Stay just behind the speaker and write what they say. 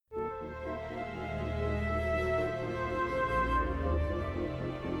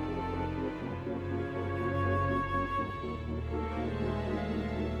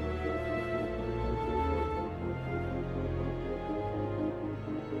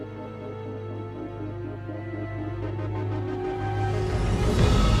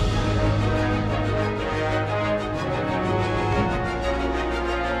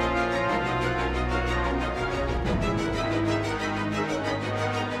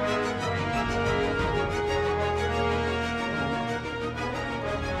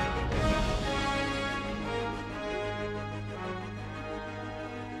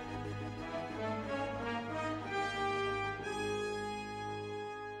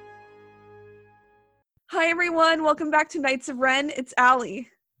Hi everyone, welcome back to Knights of Ren. It's Allie.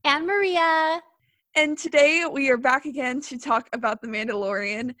 And Maria. And today we are back again to talk about The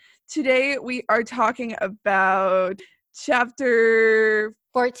Mandalorian. Today we are talking about chapter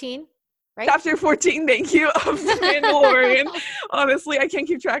 14, right? Chapter 14, thank you, of The Mandalorian. Honestly, I can't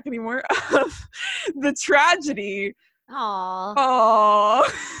keep track anymore. Of the tragedy. Aww.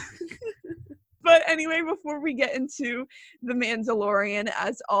 But anyway, before we get into The Mandalorian,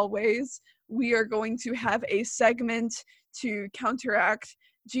 as always, we are going to have a segment to counteract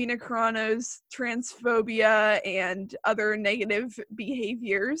Gina Carano's transphobia and other negative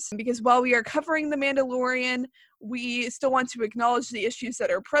behaviors. Because while we are covering The Mandalorian, we still want to acknowledge the issues that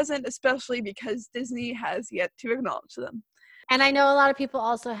are present, especially because Disney has yet to acknowledge them. And I know a lot of people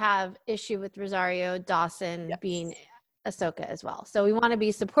also have issue with Rosario Dawson being Ahsoka as well. So we want to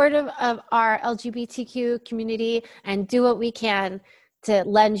be supportive of our LGBTQ community and do what we can to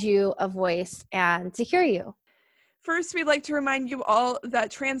lend you a voice and to hear you. First, we'd like to remind you all that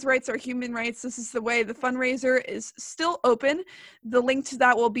trans rights are human rights. This is the way. The fundraiser is still open. The link to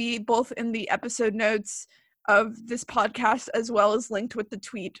that will be both in the episode notes of this podcast as well as linked with the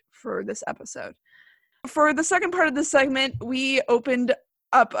tweet for this episode. For the second part of the segment, we opened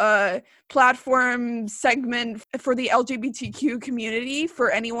up a platform segment for the LGBTQ community, for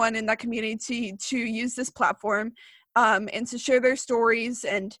anyone in that community to use this platform and to share their stories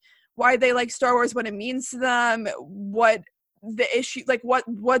and why they like Star Wars, what it means to them, what the issue, like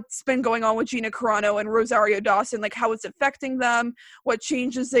what's been going on with Gina Carano and Rosario Dawson, like how it's affecting them, what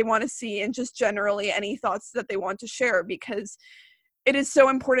changes they want to see, and just generally any thoughts that they want to share, because it is so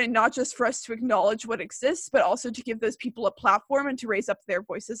important not just for us to acknowledge what exists, but also to give those people a platform and to raise up their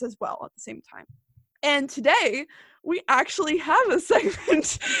voices as well at the same time. And today, we actually have a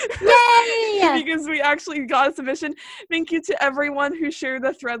segment. Yay! Because we actually got a submission. Thank you to everyone who shared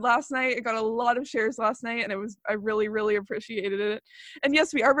the thread last night. I got a lot of shares last night, and I really, really appreciated it. And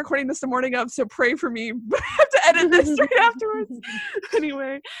yes, we are recording this the morning of, so pray for me. I have to edit this straight afterwards.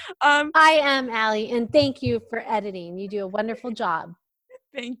 Anyway. I am Allie, and thank you for editing. You do a wonderful job.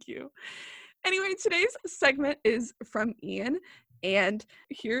 Thank you. Anyway, today's segment is from Ian, and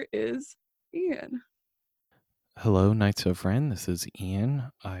here is Ian. Hello, Knights of Ren. This is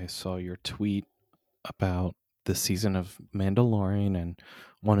Ian. I saw your tweet about the season of Mandalorian and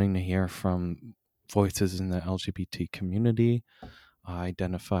wanting to hear from voices in the LGBT community. I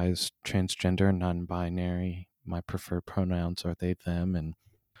identify as transgender, non-binary. My preferred pronouns are they, them. And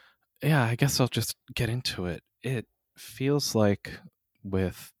yeah, I guess I'll just get into it. It feels like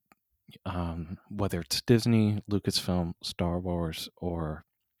with whether it's Disney, Lucasfilm, Star Wars, or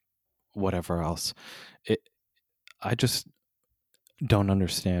whatever else, I just don't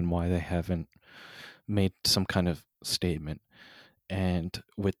understand why they haven't made some kind of statement. And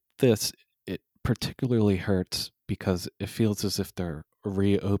with this, it particularly hurts because it feels as if they're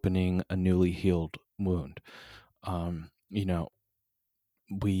reopening a newly healed wound.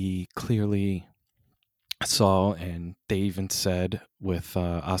 We clearly saw, and they even said with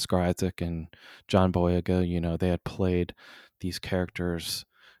Oscar Isaac and John Boyega, they had played these characters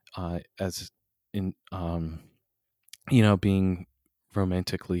as in being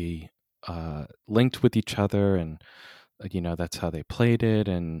romantically linked with each other, and that's how they played it,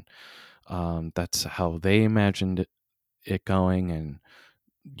 and that's how they imagined it going, and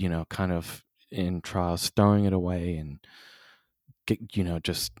kind of in trials throwing it away and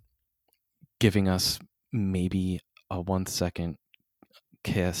just giving us maybe a 1-second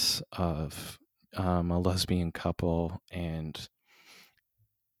kiss of a lesbian couple, and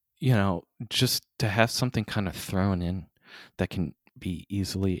just to have something kind of thrown in that can be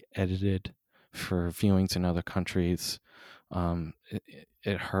easily edited for viewings in other countries,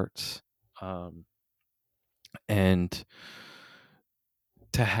 it hurts. And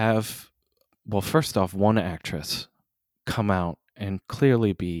to have, well, first off, one actress come out and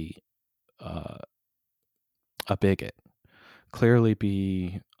clearly be a bigot, clearly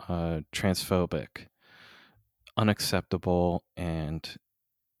be transphobic, unacceptable, and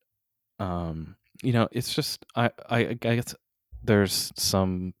it's just I guess there's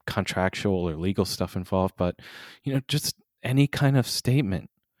some contractual or legal stuff involved, but just any kind of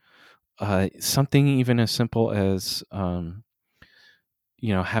statement, something even as simple as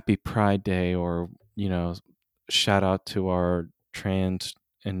Happy Pride Day, or shout out to our trans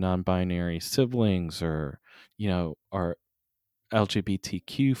and non-binary siblings, or our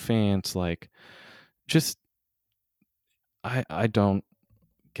LGBTQ fans. Like, just I don't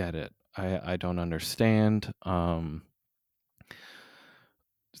get it. I don't understand.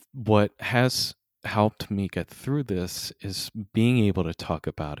 What has helped me get through this is being able to talk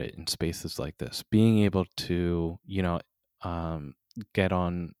about it in spaces like this, being able to, get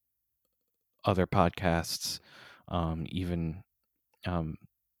on other podcasts, even, um,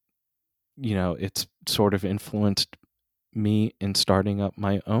 it's sort of influenced me in starting up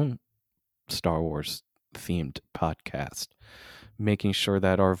my own Star Wars themed podcast, making sure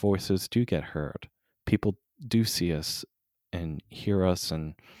that our voices do get heard. People do see us and hear us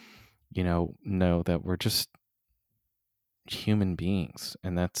and, know that we're just human beings.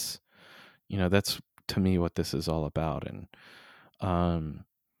 And that's to me what this is all about. And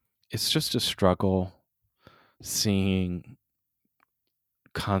it's just a struggle seeing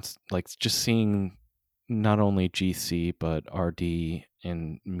just seeing not only GC but RD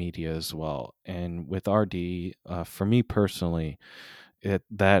in media as well. And with RD, for me personally,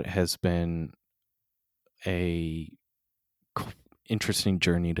 that has been a interesting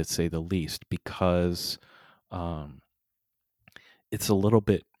journey to say the least, because it's a little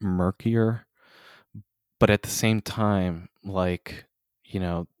bit murkier, but at the same time,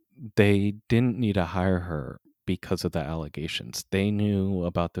 they didn't need to hire her because of the allegations. They knew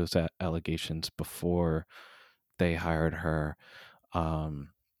about those allegations before they hired her. And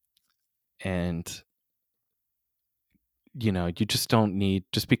you just don't need,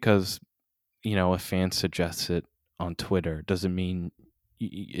 just because a fan suggests it on Twitter doesn't mean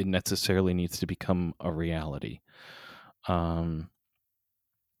it necessarily needs to become a reality. I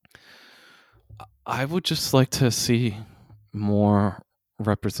would just like to see more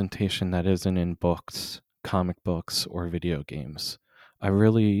representation that isn't in books, comic books, or video games. I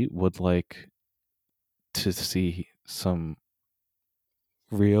really would like to see some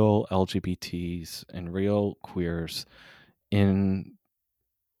real LGBTs and real queers in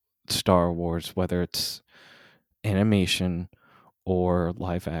Star Wars, whether it's animation or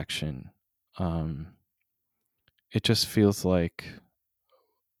live action. It just feels like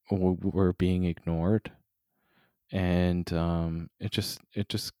we're being ignored, and it just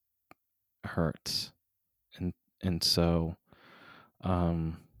hurts. And so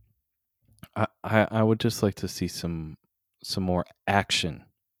I would just like to see some more action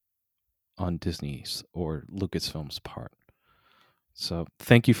on Disney's or Lucasfilm's part. So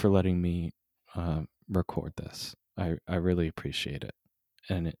thank you for letting me record this. I really appreciate it.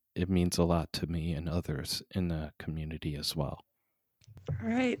 And it means a lot to me and others in the community as well. All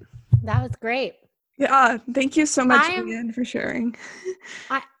right. That was great. Yeah. Thank you so much, Ian, for sharing.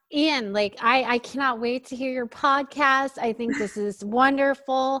 Ian, I cannot wait to hear your podcast. I think this is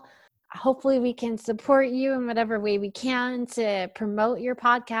wonderful. Hopefully we can support you in whatever way we can to promote your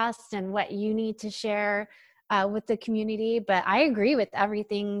podcast and what you need to share with the community. But I agree with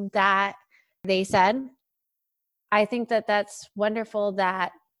everything that they said. I think that that's wonderful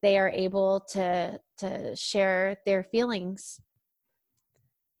that they are able to share their feelings.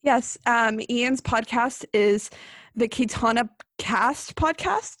 Yes, Ian's podcast is the Kitana Cast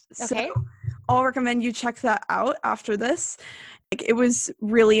podcast. Okay. So I'll recommend you check that out after this. It was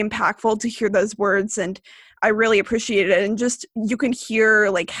really impactful to hear those words, and I really appreciated it. And just you can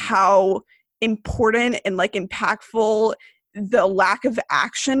hear how important and impactful the lack of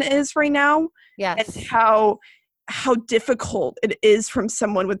action is right now. Yes. And how difficult it is from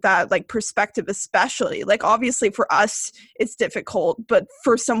someone with that perspective, especially obviously for us it's difficult, but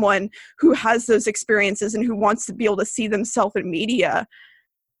for someone who has those experiences and who wants to be able to see themselves in media,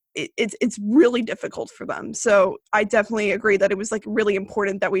 it's really difficult for them. So I definitely agree that it was really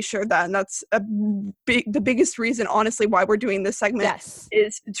important that we shared that, and that's the biggest reason honestly why we're doing this segment. Yes.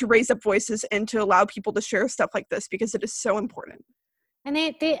 Is to raise up voices and to allow people to share stuff like this, because it is so important. And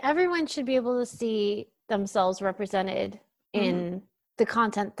everyone should be able to see themselves represented in the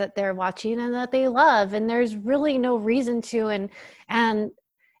content that they're watching and that they love. And there's really no reason to. And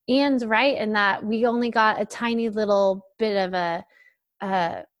Ian's right in that we only got a tiny little bit of a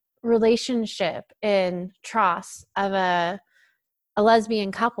relationship in Tross of a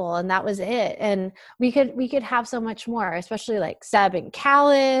lesbian couple, and that was it. And we could have so much more, especially Seb and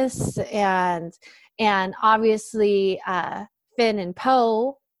Callus, and obviously Finn and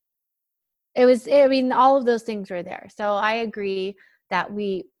Poe. All of those things were there. So I agree that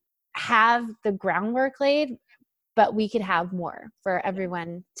we have the groundwork laid, but we could have more for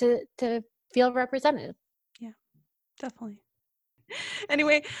everyone to feel represented. Yeah, definitely.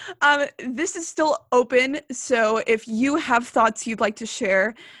 Anyway, this is still open. So if you have thoughts you'd like to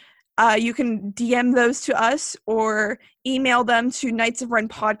share, you can DM those to us or email them to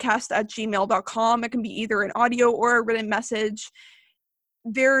knightsofrenpodcast@gmail.com. It can be either an audio or a written message.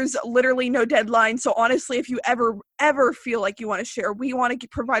 there's literally no deadline. So honestly, if you ever feel like you want to share, we want to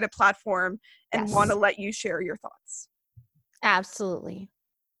provide a platform and Yes. want to let you share your thoughts. Absolutely.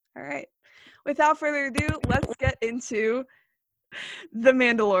 All right. Without further ado, let's get into The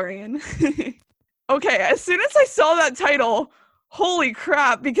Mandalorian. Okay, as soon as I saw that title, holy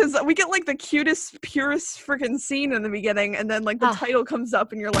crap, because we get like the cutest, purest freaking scene in the beginning, and then like the title comes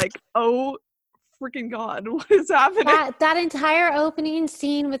up and you're like, oh freaking god, what is happening? That entire opening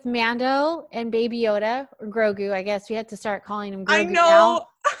scene with Mando and Baby Yoda, or Grogu, I guess we had to start calling him Grogu. I know. Now.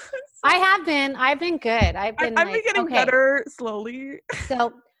 I've been good. I've been getting better slowly.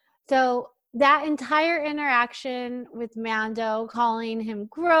 So that entire interaction with Mando, calling him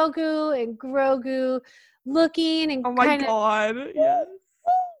Grogu, and Grogu looking and oh my god, yes,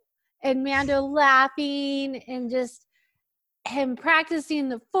 and Mando laughing, and just him practicing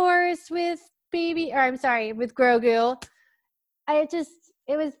the Force with Grogu.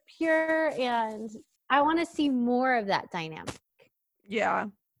 It was pure, and I want to see more of that dynamic.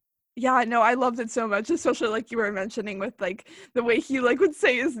 Yeah, no, I loved it so much, especially like you were mentioning with like the way he like would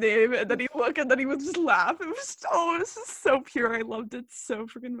say his name and then he'd look and then he would just laugh. It was just so pure. I loved it so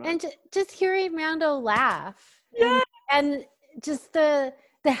freaking much. And just hearing Mando laugh, and just the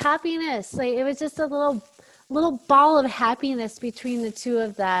happiness, like it was just a little ball of happiness between the two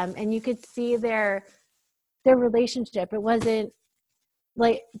of them, and you could see their relationship. It wasn't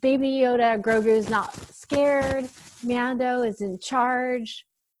like Baby Yoda, Grogu's not scared, Mando is in charge.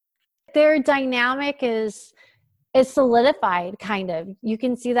 Their dynamic is solidified, kind of. You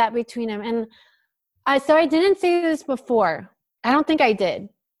can see that between them. And so I didn't say this before. I don't think I did.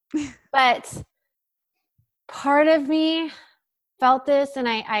 But part of me felt this, and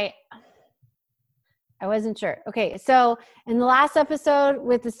I wasn't sure. Okay, so in the last episode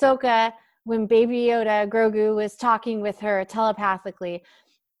with Ahsoka, when Baby Yoda, Grogu, was talking with her telepathically,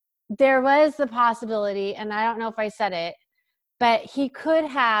 there was the possibility, and I don't know if I said it, but he could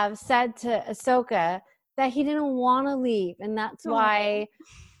have said to Ahsoka that he didn't want to leave, and that's why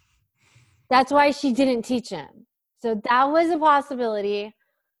she didn't teach him. So that was a possibility,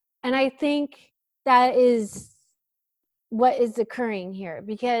 and I think that is what is occurring here,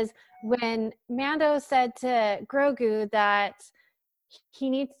 because when Mando said to Grogu that he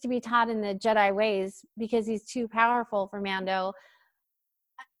needs to be taught in the Jedi ways because he's too powerful for Mando,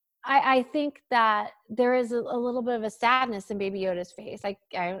 I think that there is a little bit of a sadness in Baby Yoda's face. Like,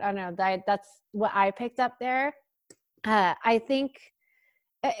 I don't know, that's what I picked up there. I think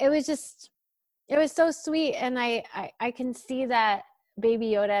it was so sweet, and I can see that Baby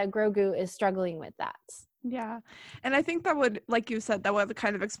Yoda, Grogu, is struggling with that. Yeah, and I think that would, like you said, that would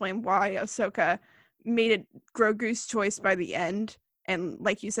kind of explain why Ahsoka made it Grogu's choice by the end, and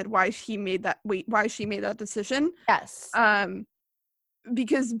like you said, why she made that decision. Yes.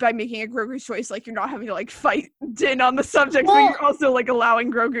 Because by making a Grogu's choice, like, you're not having to like fight Din on the subject, but you're also like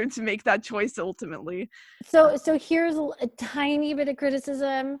allowing Grogu to make that choice ultimately. So here's a tiny bit of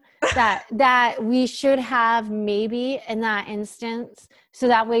criticism that we should have maybe in that instance, so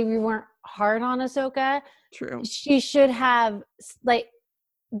that way we weren't hard on Ahsoka. True. She should have, like,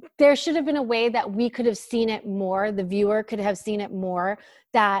 there should have been a way that we could have seen it more. The viewer could have seen it more,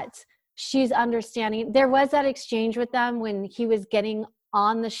 that she's understanding. There was that exchange with them when he was getting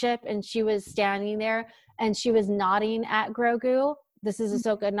on the ship and she was standing there and she was nodding at Grogu. This is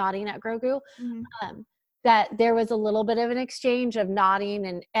Ahsoka nodding at Grogu. Mm-hmm. That there was a little bit of an exchange of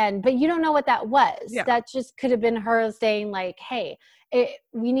nodding but you don't know what that was. Yeah. That just could have been her saying like, hey,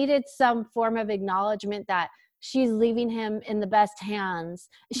 we needed some form of acknowledgement that she's leaving him in the best hands.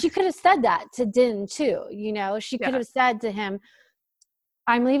 She could have said that to Din too. She could have said to him,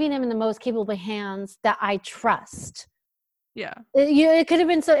 I'm leaving him in the most capable hands that I trust. Yeah. It could have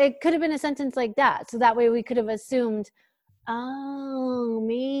been it could have been a sentence like that. So that way we could have assumed, oh,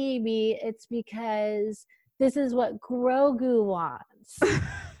 maybe it's because this is what Grogu wants.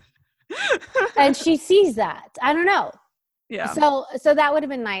 And she sees that. I don't know. Yeah. So that would have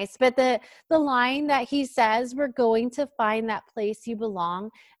been nice. But the line that he says, we're going to find that place you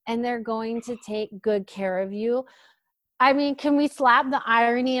belong and they're going to take good care of you. I mean, can we slap the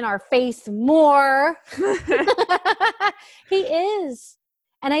irony in our face more? He is.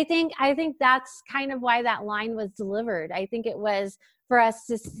 And I think that's kind of why that line was delivered. I think it was for us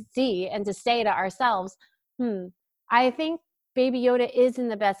to see and to say to ourselves, I think Baby Yoda is in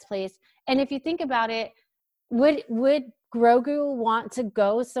the best place. And if you think about it, would Grogu want to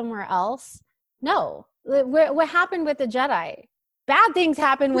go somewhere else? No. What happened with the Jedi? Bad things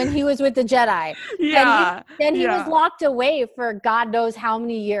happened when he was with the Jedi. Yeah. And he was locked away for God knows how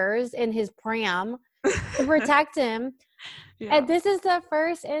many years in his pram to protect him. Yeah. And this is the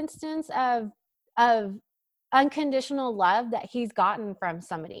first instance of unconditional love that he's gotten from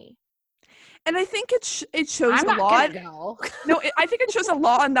somebody. And I think it shows I'm a not lot. gonna go. No, I think it shows a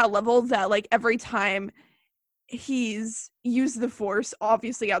lot on that level that like every time he's used the force,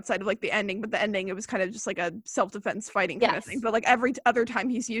 obviously outside of like the ending, but the ending it was kind of just like a self-defense fighting kind of thing. Yes. But like every other time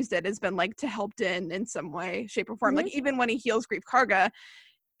he's used it has been like to help Din in some way, shape, or form. Mhm. Like even when he heals Grief Karga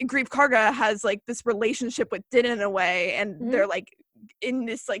has like this relationship with Din in a way, and Mhm. they're like in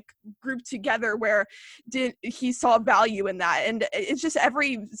this like group together where he saw value in that, and it's just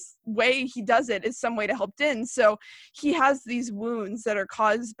every way he does it is some way to help Din. So he has these wounds that are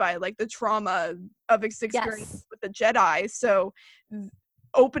caused by like the trauma of his experience Yes. with the Jedi. So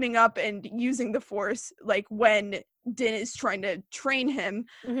opening up and using the Force, like when Din is trying to train him,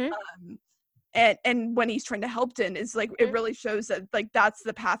 Mhm. and when he's trying to help Din is like it really shows that like that's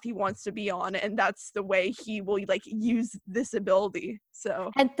the path he wants to be on, and that's the way he will like use this ability.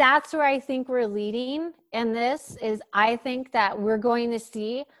 So And that's where I think we're leading in this is I think that we're going to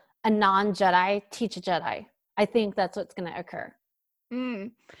see a non-Jedi teach a Jedi. I think that's what's going to occur.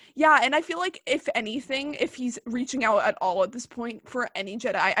 yeah, and I feel like if anything, if he's reaching out at all at this point for any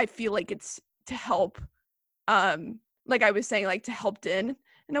Jedi, I feel like it's to help, like I was saying, like to help Din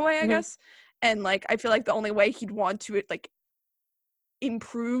in a way, I Mhm. guess. And like I feel like the only way he'd want to like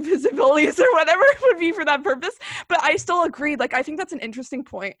improve his abilities or whatever would be for that purpose. But I still agree, like I think that's an interesting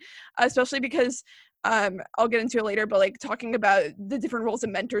point, especially because I'll get into it later, but like talking about the different roles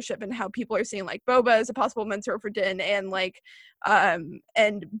of mentorship and how people are seeing like Boba as a possible mentor for Din, and like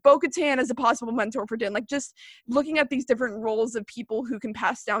and Bo-Katan as a possible mentor for Din, like just looking at these different roles of people who can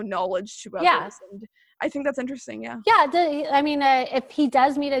pass down knowledge to others. Yeah. And I think that's interesting. Yeah. Yeah, I mean, if he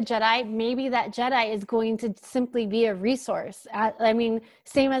does meet a Jedi, maybe that Jedi is going to simply be a resource. I mean,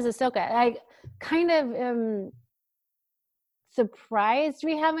 same as Ahsoka. I kind of am surprised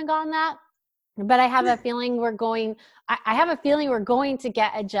we haven't gotten that, but I have a feeling we're going. I have a feeling we're going to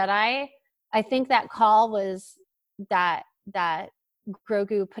get a Jedi. I think that call was that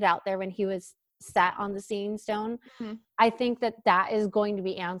Grogu put out there when he was sat on the Seeing Stone. Mm-hmm. I think that is going to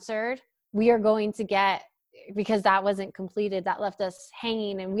be answered. We are going to get, because that wasn't completed, that left us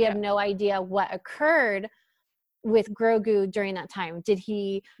hanging, and we have no idea what occurred with Grogu during that time. Did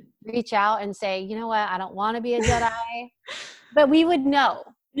he reach out and say, you know what, I don't want to be a Jedi? But we would know.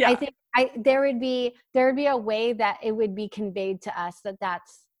 Yeah. I think there would be a way that it would be conveyed to us that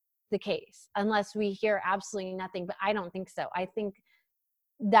that's the case, unless we hear absolutely nothing. But I don't think so. I think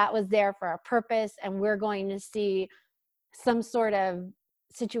that was there for a purpose, and we're going to see some sort of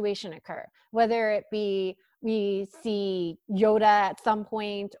situation occur, whether it be we see Yoda at some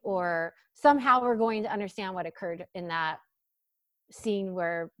point, or somehow we're going to understand what occurred in that scene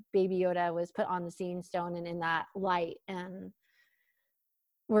where Baby Yoda was put on the Seeing Stone and in that light, and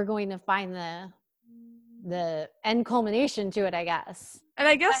we're going to find the end culmination to it, I guess. And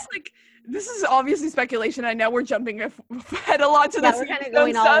I guess like this is obviously speculation. I know we're jumping ahead a lot to this. We're kind of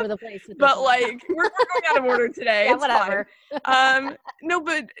going all over the place with but this like we're going out of order today. yeah, it's whatever. No,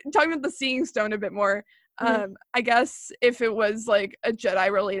 but talking about the Seeing Stone a bit more. Mhm. I guess if it was like a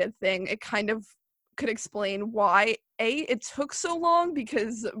Jedi related thing, it kind of could explain why it took so long,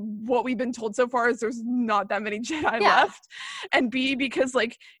 because what we've been told so far is there's not that many Jedi left, and B, because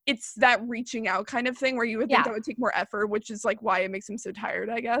like it's that reaching out kind of thing where you would think that would take more effort, which is like why it makes him so tired,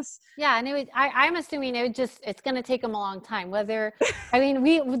 I guess. Yeah, and I'm assuming it's going to take him a long time. Whether I mean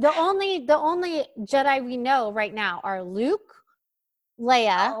the only Jedi we know right now are Luke,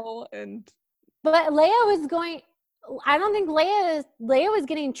 Leia, but Leia was going. I don't think Leia was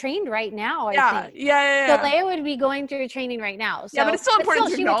getting trained right now. I think. Yeah. So Leia would be going through training right now. So, yeah, but it's still important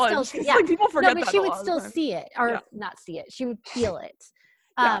to acknowledge. Like people forget that. She would still see it, or not see it. She would feel it.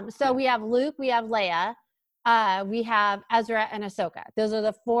 So we have Luke, we have Leia, we have Ezra and Ahsoka. Those are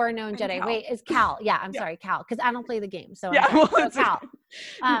the 4 known Jedi. Cal. Wait, is Cal? Yeah, I'm sorry, Cal, because I don't play the game. So yeah, so Cal.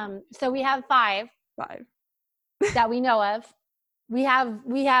 So we have 5 that we know of. We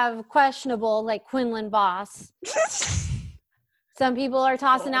have questionable, like Quinlan Voss. Some people are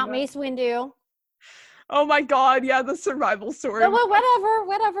tossing out Mace Windu. Oh my God! Yeah, the survival story. Well,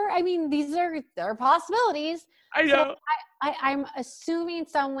 whatever. I mean, there are possibilities. I know. So I'm assuming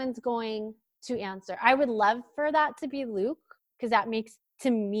someone's going to answer. I would love for that to be Luke, because that makes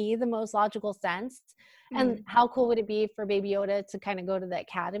to me the most logical sense. And how cool would it be for Baby Yoda to kind of go to the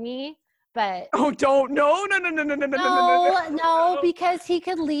academy? But no, because he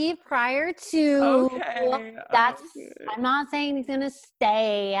could leave prior to. I'm not saying he's gonna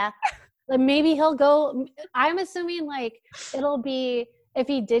stay. Like maybe he'll go. I'm assuming like it'll be, if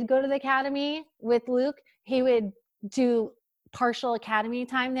he did go to the academy with Luke, he would do partial academy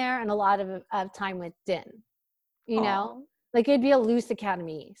time there and a lot of time with Din. You know, like it'd be a loose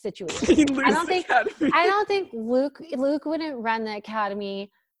academy situation. I don't think Luke wouldn't run the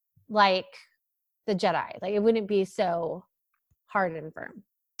academy like the Jedi. Like it wouldn't be so hard and firm.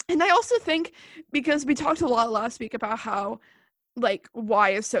 And I also think, because we talked a lot last week about how, like,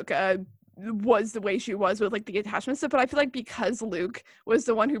 why Ahsoka was the way she was with, like, the attachment stuff, but I feel like because Luke was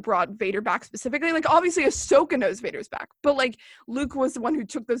the one who brought Vader back specifically, like, obviously Ahsoka knows Vader's back, but, like, Luke was the one who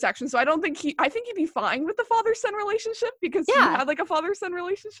took those actions, so I think he'd be fine with the father-son relationship, because he had, like, a father-son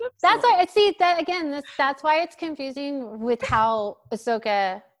relationship. So. That's why, see, that again, that's why it's confusing with how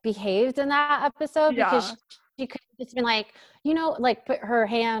Ahsoka behaved in that episode, because she could have just been like, you know, like put her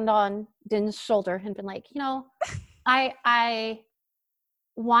hand on Din's shoulder and been like, you know, I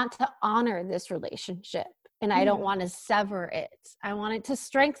want to honor this relationship and I don't want to sever it. I want it to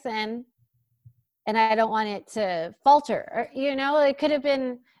strengthen and I don't want it to falter. Or, you know, it could have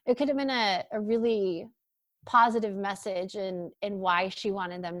been a really positive message in why she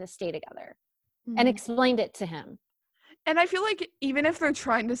wanted them to stay together and explained it to him. And I feel like even if they're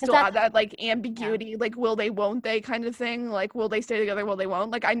trying to still add that, like, ambiguity, like, will they, won't they kind of thing, like, will they stay together, will they, won't?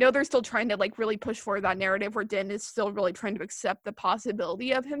 Like, I know they're still trying to, like, really push forward that narrative where Din is still really trying to accept the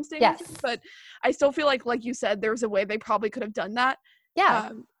possibility of him staying with him, but I still feel like you said, there's a way they probably could have done that.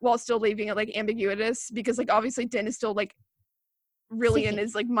 While still leaving it, like, ambiguous, because, like, obviously Din is still, like, really in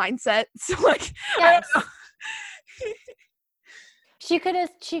his, like, mindset, so, like, I don't know. She could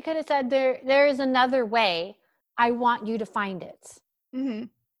have said, there is another way. I want you to find it.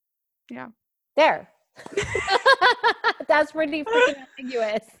 Yeah. There. That's pretty freaking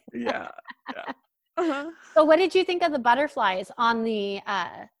ambiguous. Yeah. So what did you think of the butterflies on the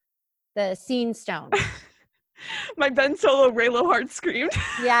scene stone? My Ben Solo Raylo heart screamed.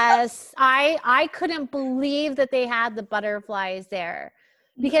 Yes. I couldn't believe that they had the butterflies there.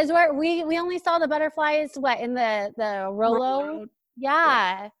 Because we only saw the butterflies in the Rolo.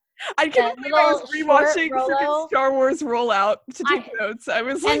 Yeah. I can't believe I was rewatching freaking Star Wars Rollout to take notes. I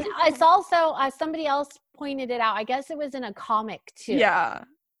was like, and it's also somebody else pointed it out. I guess it was in a comic too. Yeah,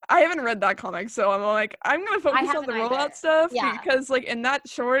 I haven't read that comic, so I'm like, I'm gonna focus on the Rollout stuff because, like, in that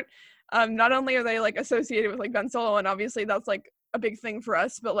short, not only are they like associated with like Ben Solo, and obviously that's like a big thing for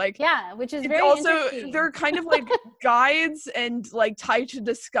us, but like, which is very also interesting. They're kind of like guides and like tied to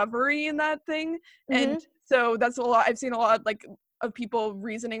discovery in that thing, and so that's a lot. I've seen a lot like of people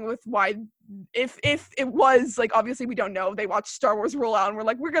reasoning with why, if it was like, obviously we don't know, they watched Star Wars Rollout and we're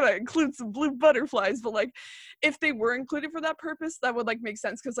like, we're gonna include some blue butterflies, but like if they were included for that purpose, that would like make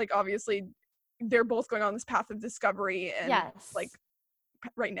sense, because like obviously they're both going on this path of discovery and like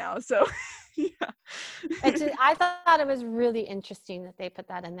right now, so I thought it was really interesting that they put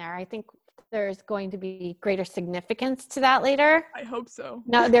that in there. I think there's going to be greater significance to that later. I hope so.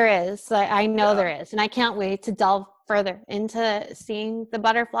 No, there is. I know there is, and I can't wait to delve further into seeing the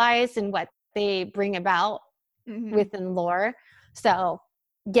butterflies and what they bring about within lore. So,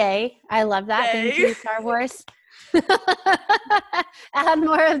 yay! I love that. Yay. Thank you, Star Wars. Add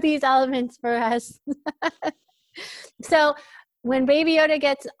more of these elements for us. So, when Baby Yoda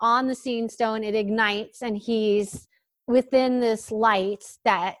gets on the Seeing Stone, it ignites, and he's within this light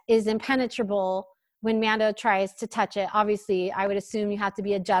that is impenetrable when Mando tries to touch it. Obviously, I would assume you have to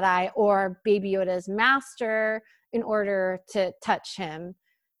be a Jedi or Baby Yoda's master in order to touch him.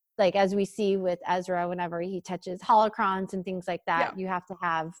 Like, as we see with Ezra, whenever he touches holocrons and things like that, you have to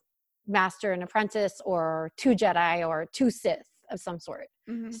have master and apprentice, or 2 Jedi or 2 Sith of some sort.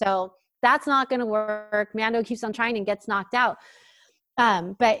 So that's not going to work. Mando keeps on trying and gets knocked out.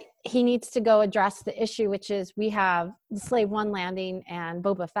 But he needs to go address the issue, which is we have the Slave One landing and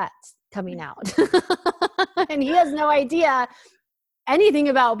Boba Fett coming out. And he has no idea anything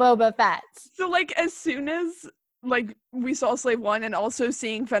about Boba Fett. So like, as soon as like we saw Slave One and also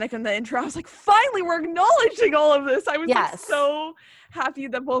seeing Fennec in the intro, I was like, finally we're acknowledging all of this. I was like, so happy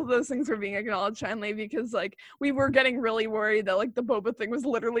that both of those things were being acknowledged finally, because like we were getting really worried that like the Boba thing was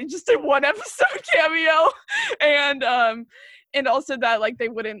literally just a 1 episode cameo, and also that like they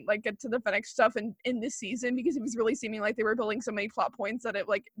wouldn't like get to the Fennec stuff in this season, because it was really seeming like they were building so many plot points that it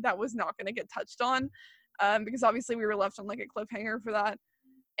like that was not going to get touched on, because obviously we were left on like a cliffhanger for that.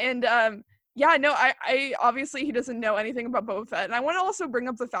 And I obviously he doesn't know anything about Boba Fett, and I want to also bring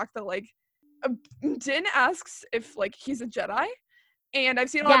up the fact that like Din asks if like he's a Jedi, and I've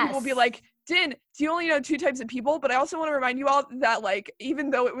seen a lot of people be like, Din, do you only know 2 types of people? But I also want to remind you all that like even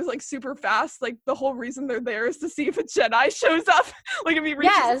though it was like super fast, like the whole reason they're there is to see if a Jedi shows up, like if he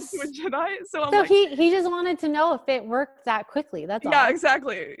reaches into a Jedi. So like, he just wanted to know if it worked that quickly. That's all. Yeah,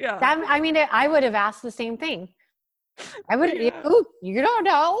 exactly. Yeah. I mean, I would have asked the same thing. I would. Yeah. Ooh, you don't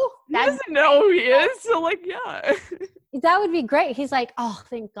know. He doesn't know who he is, so like, yeah. That would be great. He's like, oh,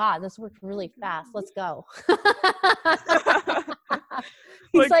 thank God, this worked really fast. Let's go.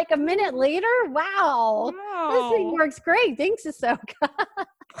 He's like a minute later. Wow, this thing works great. Thanks, Ahsoka.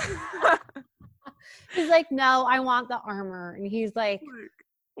 He's like, no, I want the armor. And he's like,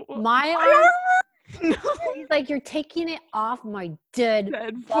 my armor? No. He's like, you're taking it off my dead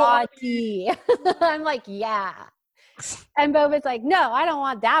body. I'm like, yeah. And Boba's like, no, I don't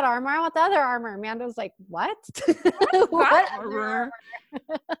want that armor. I want the other armor. Mando's like, what? What armor?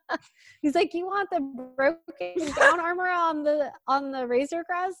 He's like, you want the broken down armor on the Razor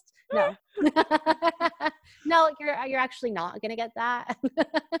Crest? No. No, you're actually not gonna get that.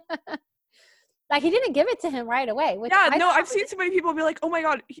 Like, he didn't give it to him right away. I've seen so many people be like, oh my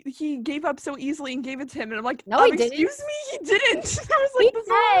God, he gave up so easily and gave it to him. And I'm like, no, he didn't. Excuse me, he didn't. He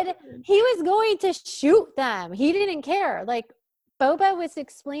said he was going to shoot them. He didn't care. Like, Boba was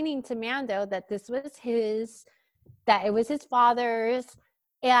explaining to Mando that it was his father's.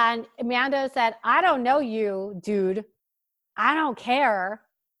 And Mando said, I don't know you, dude. I don't care.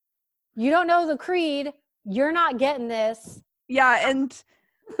 You don't know the creed. You're not getting this. Yeah, and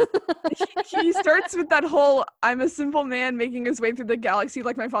he starts with that whole I'm a simple man making his way through the galaxy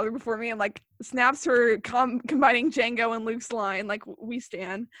like my father before me, and like snaps for combining Django and Luke's line, like, we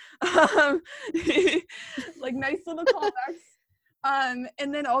stan. Like, nice little callbacks.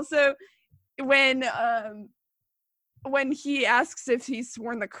 And then also when he asks if he's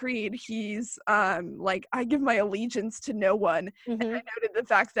sworn the creed, he's like, I give my allegiance to no one. Mm-hmm. And I noted the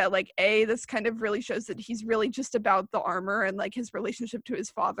fact that, like, this kind of really shows that he's really just about the armor and like his relationship to his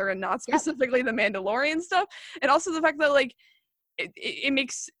father and not specifically the Mandalorian stuff. And also the fact that, like, it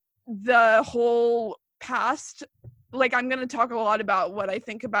makes the whole past, like, I'm gonna talk a lot about what I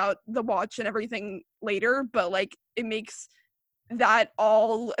think about the watch and everything later, but like, it makes that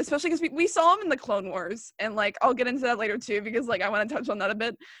all, especially because we saw him in the Clone Wars, and like, I'll get into that later too, because like, I want to touch on that a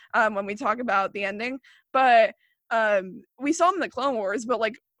bit when we talk about the ending. But we saw him in the Clone Wars, but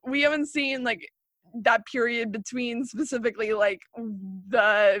like, we haven't seen like that period between, specifically like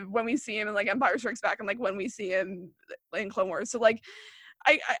when we see him in like Empire Strikes Back and like when we see him in Clone Wars. So like,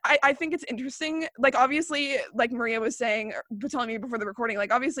 I think it's interesting. Like, obviously, like Maria was telling me before the recording,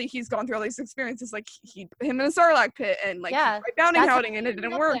 like, obviously he's gone through all these experiences, like him in the Sarlacc pit and like bounty hunting, and it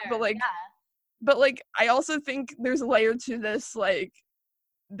didn't work. There. But like, I also think there's a layer to this, like,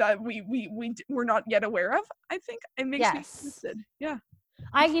 that we're not yet aware of. I think it makes me interested. Yeah.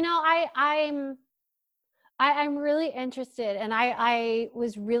 I'm really interested, and I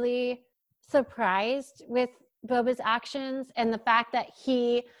was really surprised with Boba's actions and the fact that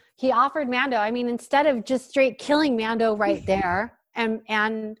he offered Mando. I mean, instead of just straight killing Mando right there and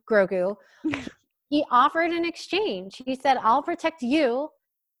Grogu, he offered an exchange. He said, I'll protect you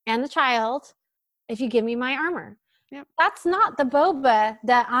and the child if you give me my armor. Yep. That's not the Boba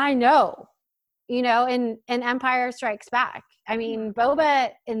that I know, in Empire Strikes Back. I mean,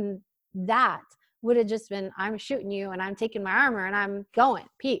 Boba in that would have just been, I'm shooting you and I'm taking my armor and I'm going,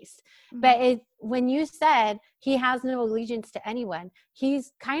 peace. Mm-hmm. But when you said he has no allegiance to anyone,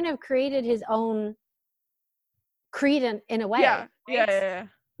 he's kind of created his own creed in a way. Yeah, right? Yeah.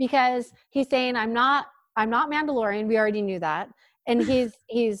 Because he's saying, I'm not Mandalorian. We already knew that. And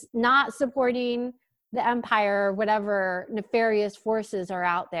he's not supporting the Empire or whatever nefarious forces are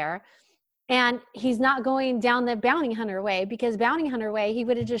out there. And he's not going down the bounty hunter way, because bounty hunter way, he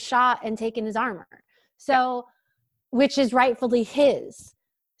would have just shot and taken his armor. So, which is rightfully his.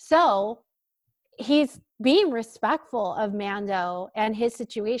 So he's being respectful of Mando and his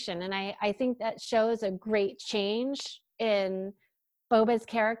situation. And I think that shows a great change in Boba's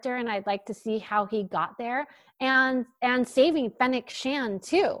character. And I'd like to see how he got there, and saving Fennec Shan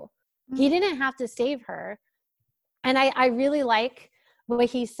too. Mm-hmm. He didn't have to save her. And I really like what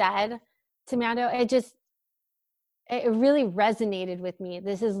he said to Mando. It really resonated with me.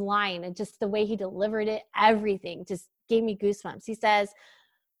 This is line, and just the way he delivered it, everything just gave me goosebumps. He says,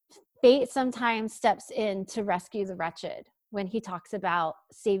 fate sometimes steps in to rescue the wretched, when he talks about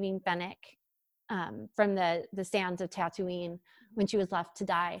saving Fennec from the sands of Tatooine when she was left to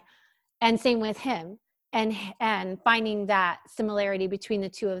die. And same with him, and finding that similarity between the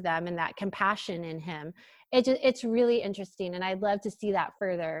two of them and that compassion in him. It's really interesting, and I'd love to see that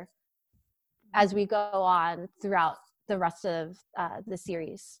further as we go on throughout the rest of the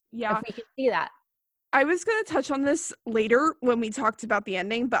series. Yeah. If we can see that. I was going to touch on this later when we talked about the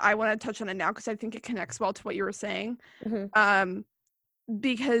ending, but I want to touch on it now because I think it connects well to what you were saying. Mm-hmm.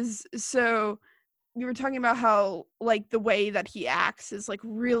 Because so you were talking about how like the way that he acts is like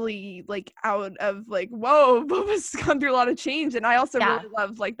really like out of like, whoa, Boba's gone through a lot of change. And I also really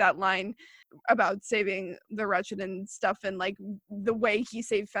love like that line about saving the wretched and stuff, and like the way he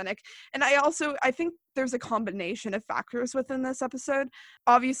saved Fennec. And I think there's a combination of factors within this episode.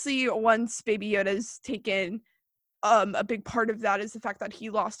 Obviously, once Baby Yoda's taken, a big part of that is the fact that he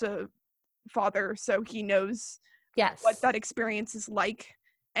lost a father, so he knows what that experience is like,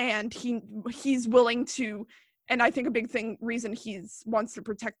 and he's willing to, and I think a big reason he wants to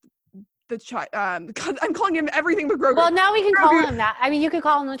protect the child. I'm calling him everything but Grogu. Well, now we can call him that. I mean, you could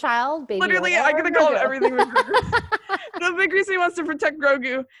call him the child, Baby Literally, Yoda, I'm gonna call him everything but Grogu. The big reason he wants to protect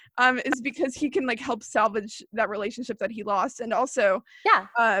Grogu is because he can like help salvage that relationship that he lost. And also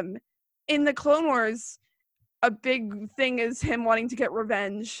in the Clone Wars, a big thing is him wanting to get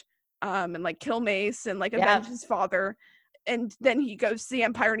revenge, and like kill Mace and like avenge his father. And then he goes to the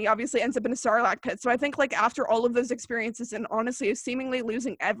Empire and he obviously ends up in a Sarlacc pit. So I think like after all of those experiences and honestly seemingly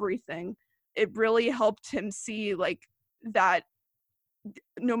losing everything, it really helped him see like that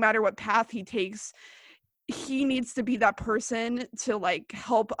no matter what path he takes, he needs to be that person to like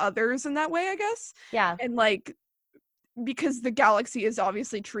help others in that way, I guess. Yeah. And like, because the galaxy has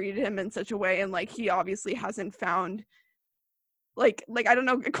obviously treated him in such a way, and like he obviously hasn't found like I don't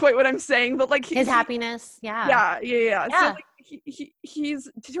know quite what I'm saying, but like his happiness. Yeah. So like he's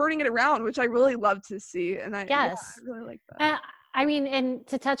turning it around, which I really love to see, and I really like that. I mean, and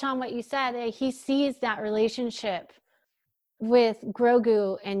to touch on what you said, he sees that relationship with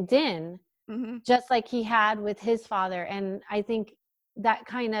Grogu and Din, just like he had with his father, and I think that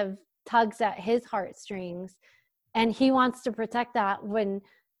kind of tugs at his heartstrings, and he wants to protect that when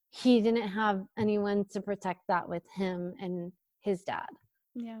he didn't have anyone to protect that with him and his dad.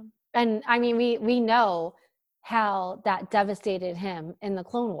 Yeah. And I mean, we know how that devastated him in the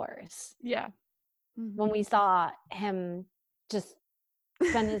Clone Wars. Yeah. When we saw him just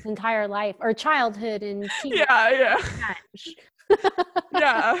spend his entire life or childhood in yeah.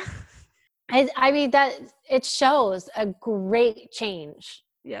 I mean, that it shows a great change.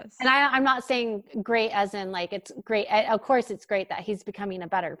 Yes. And I'm not saying great as in like it's great. Of course, it's great that he's becoming a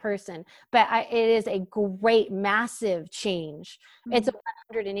better person, but it is a great, massive change. It's a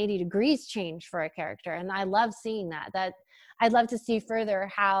 180 degrees change for a character. And I love seeing that. That I'd love to see further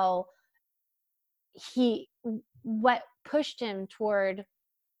how what pushed him toward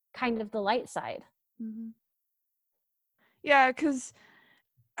kind of the light side. Yeah, because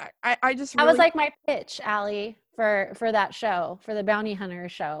I just really... That was like my pitch, Allie, for that show, for the bounty hunter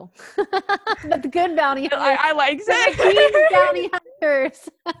show. But the good bounty hunters. I like that. Bounty hunters.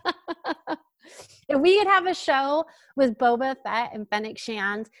 If we could have a show with Boba Fett and Fennec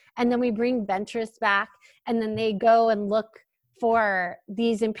Shand, and then we bring Ventress back, and then they go and look for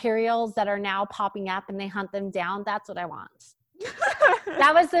these Imperials that are now popping up, and they hunt them down. That's what I want.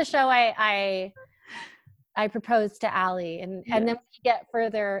 That was the show I proposed to Allie, and then we get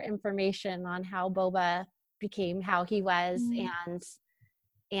further information on how Boba became how he was,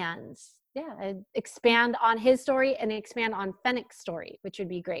 and expand on his story and expand on Fennec's story, which would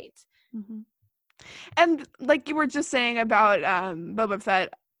be great. And like you were just saying about Boba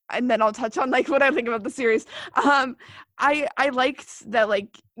Fett, and then I'll touch on like what I think about the series. I liked that,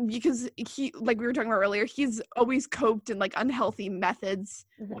 like, because he, like we were talking about earlier, he's always coped in like unhealthy methods,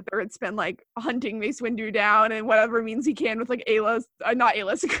 whether it's been like hunting Mace Windu down and whatever means he can with like Ayla, not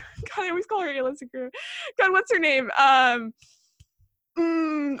Ayla. God, I always call her Ayla Secura. God, what's her name?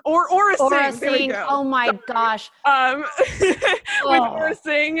 Aura Singh. Oh my gosh. With Aura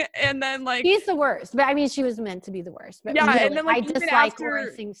Singh, and then like she's the worst. But I mean, she was meant to be the worst. But yeah, really, and then like I dislike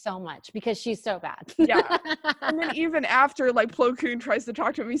Aura Singh so much because she's so bad. Yeah, and then even after like Plo Koon tries to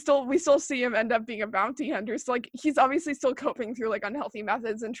talk to him, we still see him end up being a bounty hunter. So like he's obviously still coping through like unhealthy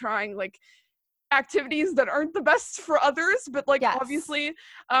methods and trying like activities that aren't the best for others. But like obviously,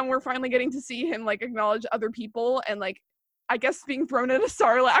 we're finally getting to see him like acknowledge other people, and like I guess being thrown in a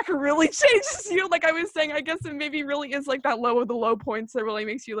Sarlacc really changes you. Like I was saying, I guess it maybe really is like that low of the low points that really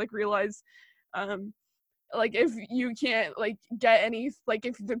makes you like realize, like if you can't like get any, like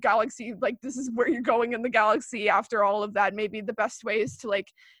if the galaxy, like this is where you're going in the galaxy after all of that, maybe the best way is to like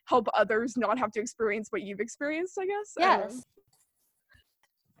help others not have to experience what you've experienced, I guess. Yes.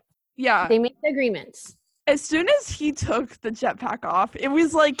 Yeah. They made agreements. As soon as he took the jetpack off, it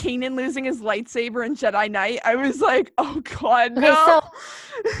was like Kanan losing his lightsaber in Jedi Knight. I was like, oh God, no. Okay,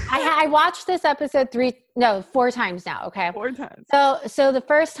 so I watched this episode 4 times now, okay? 4 times. So the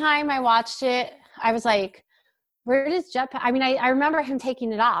first time I watched it, I was like, where does jetpack? I mean, I remember him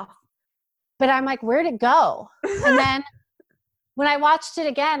taking it off, but I'm like, where'd it go? And then when I watched it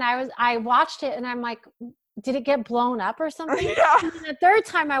again, I watched it and I'm like, did it get blown up or something? Yeah. And then the third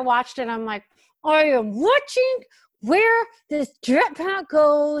time I watched it, I'm like, I am watching where this jetpack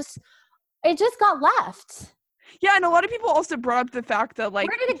goes. It just got left. Yeah, and a lot of people also brought up the fact that like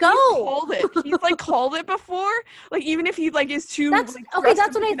Where did it he's go? called it. He's like called it before. Like even if he like is too That's like, okay. dressed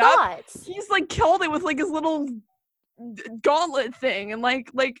That's to what I pick it up, thought. he's like killed it with like his little gauntlet thing, and like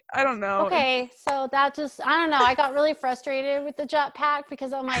I don't know. Okay, so that just I don't know. I got really frustrated with the jetpack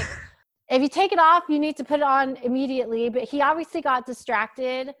because I'm like, if you take it off, you need to put it on immediately. But he obviously got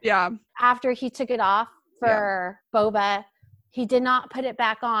distracted. Yeah. After he took it off for Boba, he did not put it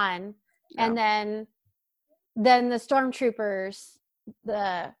back on, and then the stormtroopers,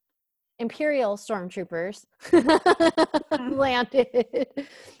 the Imperial stormtroopers, landed,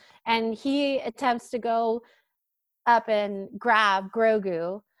 and he attempts to go up and grab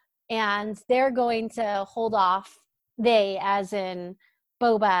Grogu, and they're going to hold off. They, as in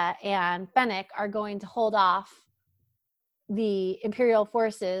Boba and Fennec, are going to hold off the Imperial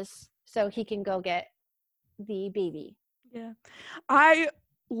forces so he can go get the baby. Yeah. I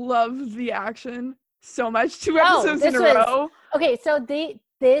love the action so much. 2 episodes in a row. Okay, so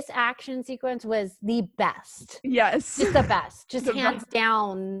this action sequence was the best. Yes. Just the best. Just The hands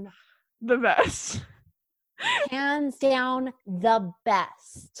down. The best. Hands down the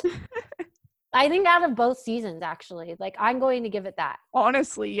best. I think out of both seasons, actually. Like, I'm going to give it that.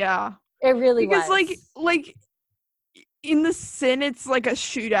 Honestly, yeah. It really because was. like in the Sin, it's like a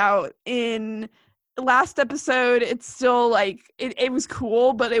shootout. In last episode, it's still like it was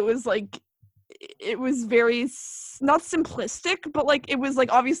cool, but it was like it was very not simplistic, but like it was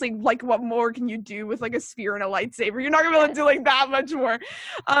like obviously like what more can you do with like a spear and a lightsaber? You're not gonna be able to do like that much more.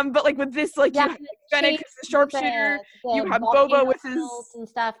 But like with this, like you have Fennec who's the sharpshooter, you have Boba with his and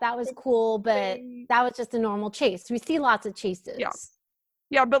stuff. That was cool, but that was just a normal chase. We see lots of chases.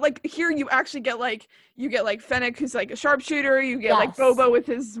 Yeah, but like here you actually get like Fennec who's like a sharpshooter, you get like Boba with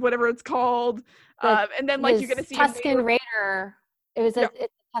his whatever it's called, and then like you're gonna see Tusken Raider. It was it's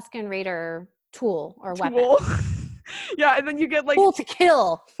a Tusken Raider tool or weapon. Yeah, and then you get like tool to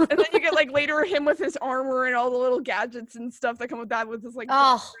kill. And then you get like later him with his armor and all the little gadgets and stuff that come with that, with his like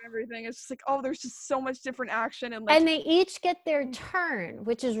and everything. It's just like, oh, there's just so much different action, and like, and they each get their turn,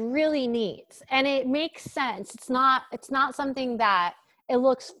 which is really neat, and it makes sense. It's not something that it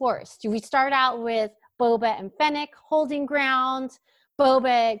looks forced. We start out with Boba and Fennec holding ground.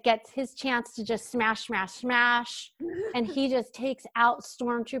 Boba gets his chance to just smash, and he just takes out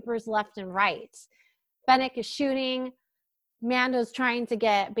stormtroopers left and right. Fennec is shooting. Mando's trying to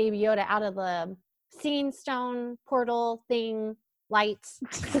get Baby Yoda out of the Seeing Stone portal thing, lights.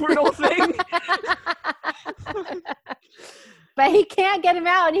 Portal thing. But he can't get him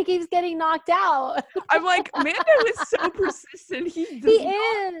out, and he keeps getting knocked out. I'm like, Mando is so persistent. He does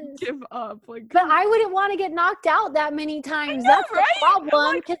not give up. Like, but I wouldn't want to get knocked out that many times. Know, that's the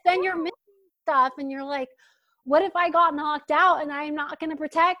problem, because then you're missing stuff, and you're like, what if I got knocked out and I'm not going to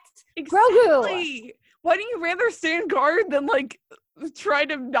protect Grogu? Why do you rather stand guard than like try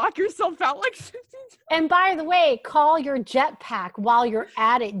to knock yourself out like 50 times? And by the way, call your jetpack while you're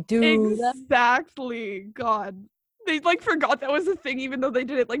at it, dude. Exactly. God. They like forgot that was a thing, even though they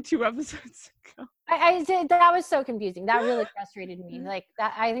did it like 2 episodes ago. I did. That was so confusing. That really frustrated me. Like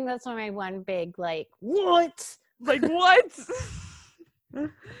that. I think that's my one big like what? Like what?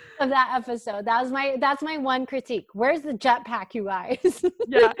 Of that episode. That's my one critique. Where's the jetpack, you guys?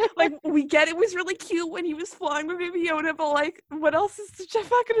 Yeah, like we get it was really cute when he was flying with Baby Yoda, but like, what else is the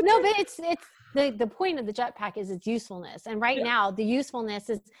jetpack gonna do? No, but it's the point of the jetpack is its usefulness, and right now the usefulness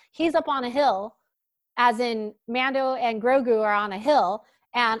is he's up on a hill. As in Mando and Grogu are on a hill,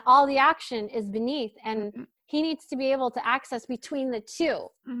 and all the action is beneath, and he needs to be able to access between the two.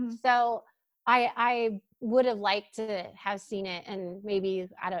 So I would have liked to have seen it, and maybe,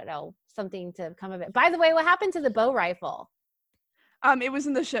 I don't know, something to come of it. By the way, what happened to the bow rifle? It was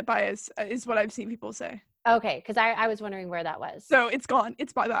in the ship bias, is what I've seen people say. Okay, because I was wondering where that was. So it's gone.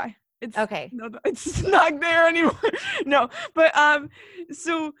 It's bye-bye. It's okay. No, it's not there anymore. No, but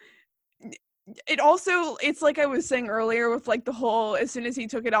so it also, it's like I was saying earlier with like the whole, as soon as he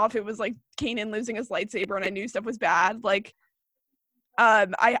took it off, it was like Kanan losing his lightsaber, and I knew stuff was bad. Like,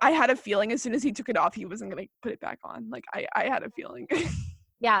 I had a feeling as soon as he took it off, he wasn't gonna put it back on. Like, I had a feeling.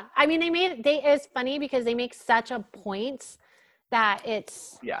 Yeah, I mean, it's funny because they make such a point that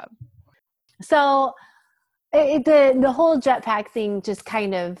it's So the whole jetpack thing just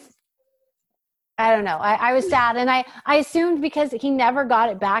kind of, I don't know. I was sad, and I assumed because he never got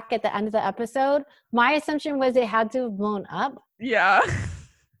it back at the end of the episode, my assumption was it had to have blown up. Yeah.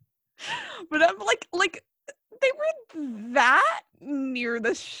 But I'm like they were that near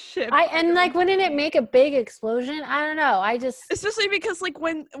the ship. And like, wouldn't it make a big explosion? I don't know. Especially because like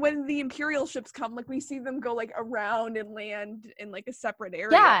when the Imperial ships come, like we see them go like around and land in like a separate area.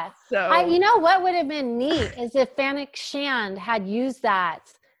 Yeah. So you know what would have been neat is if Fennec Shand had used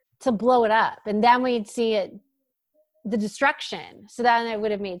that to blow it up, and then we'd see it, the destruction. So then it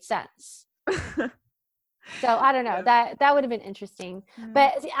would have made sense. So I don't know, that would have been interesting.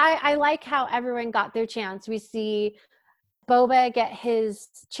 But I like how everyone got their chance. We see Boba get his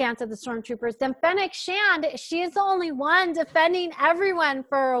chance at the stormtroopers. Then Fennec Shand, she is the only one defending everyone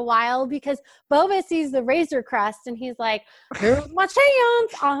for a while because Boba sees the Razor Crest and he's like, here's my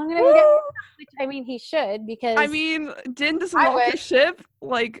chance. I'm going to get which, I mean, he should because... I mean, Din doesn't walk the ship,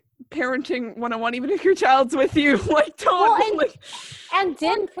 like, parenting 101, even if your child's with you, like, don't. And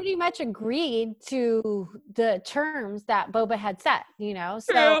Din pretty much agreed to the terms that Boba had set, you know?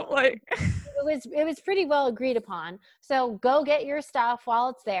 So, like... It was pretty well agreed upon. So go get your stuff while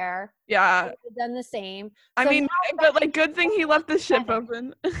it's there. Yeah. Done the same. I mean, but like, good thing he left the ship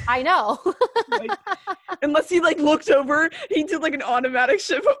open. I know. Like, unless he like looked over, he did like an automatic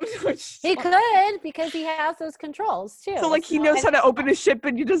ship open. He could because he has those controls too. So like he knows how to open a ship,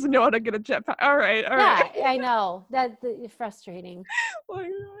 and he doesn't know how to get a jetpack. All right. Yeah, I know that's frustrating.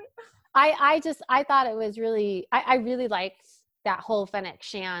 I thought it was really. I really liked that whole Fennec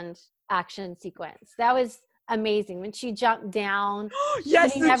Shand action sequence. That was amazing when she jumped down.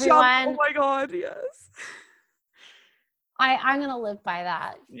 Yes, the everyone. Jump. Oh my god, yes. I'm gonna live by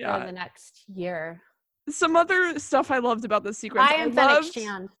that for the next year. Some other stuff I loved about this sequence. I am Fennec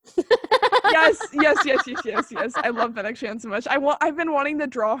Shand. yes. I love Fennec Shand so much. I've been wanting to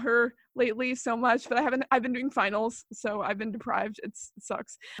draw her lately so much, but I've been doing finals, so I've been deprived. It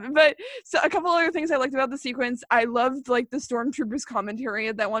sucks. But so a couple other things I liked about the sequence. I loved like the stormtroopers commentary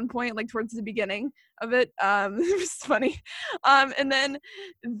at that one point, like towards the beginning of it. It was funny. And then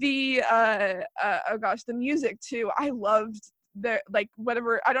the the music too. I loved their like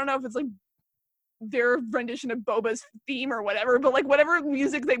whatever. I don't know if it's like their rendition of Boba's theme or whatever, but like whatever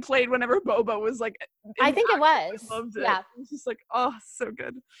music they played whenever Boba was like I think it was. I loved it. Yeah. It was just like, oh, so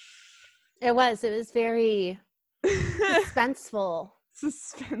good. It was very suspenseful.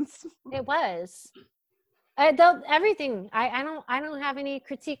 It was. Everything. I don't have any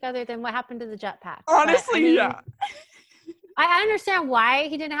critique other than what happened to the jetpack. Honestly, yeah. I understand why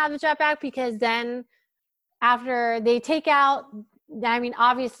he didn't have the jetpack because then after they take out, I mean,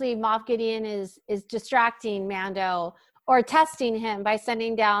 obviously Moff Gideon is distracting Mando or testing him by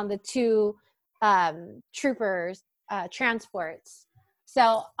sending down the two troopers transports.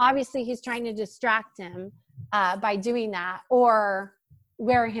 So obviously he's trying to distract him by doing that or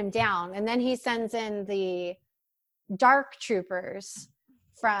wear him down. And then he sends in the dark troopers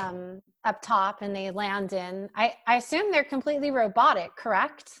from up top and they land in. I assume they're completely robotic,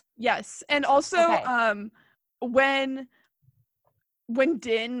 correct? Yes. And also when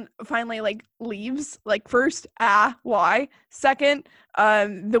Din finally like leaves, like first, why? Second,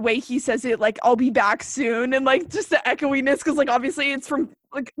 the way he says it, like I'll be back soon, and like just the echoiness, because like obviously it's from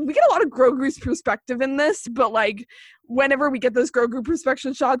like we get a lot of Grogu's perspective in this, but like whenever we get those Grogu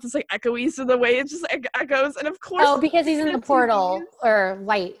perspective shots, it's like echoey, so the way it just like echoes, and of course, because he's in the portal or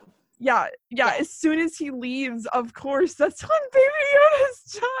light. Yeah. As soon as he leaves, of course, that's when Baby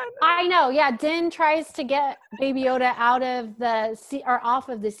Yoda's done. I know. Yeah, Din tries to get Baby Yoda out of off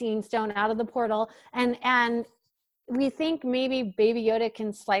of the Seeing Stone, out of the portal, and we think maybe Baby Yoda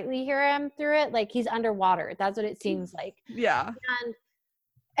can slightly hear him through it, like he's underwater. That's what it seems like. Yeah.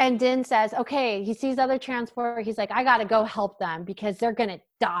 And Din says, okay, he sees other transport. He's like, I got to go help them because they're going to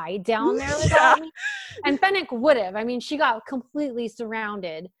die down there without me. And Fennec would have. I mean, she got completely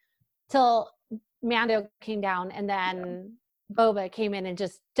surrounded till Mando came down and then Boba came in and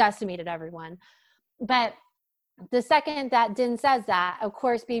just decimated everyone. But the second that Din says that, of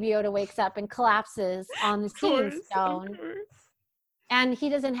course, Baby Yoda wakes up and collapses on the Seeing Stone. And he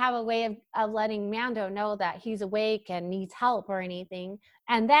doesn't have a way of letting Mando know that he's awake and needs help or anything.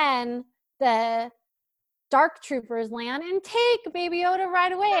 And then the dark troopers land and take Baby Yoda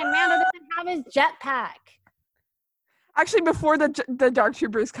right away. And Mando doesn't have his jetpack. Actually, before the dark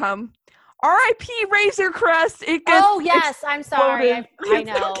troopers come, R.I.P. Razor Crest. It gets yes, I'm sorry. I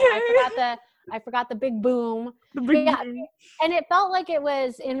know. Okay. I forgot the big boom. Boom. And it felt like it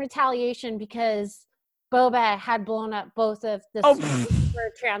was in retaliation because Boba had blown up both of the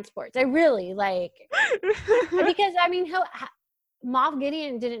super transports. I really because I mean, Moff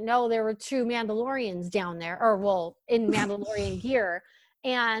Gideon didn't know there were two Mandalorians down there, in Mandalorian gear,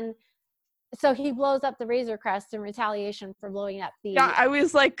 and So he blows up the Razor Crest in retaliation for blowing up the. Yeah, I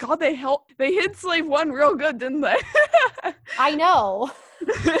was like, God, they hid Slave One real good, didn't they? I know.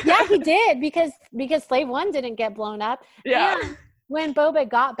 Yeah, he did because Slave One didn't get blown up. Yeah. And when Boba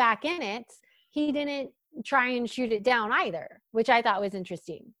got back in it, he didn't try and shoot it down either, which I thought was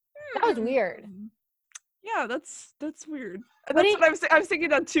interesting. That was weird. Yeah, that's weird. But That's what I was thinking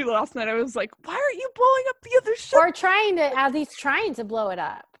that too last night. I was like, why aren't you blowing up the other ship? Or at least trying to blow it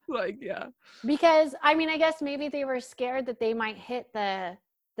up. Like, yeah. Because I mean, I guess maybe they were scared that they might hit the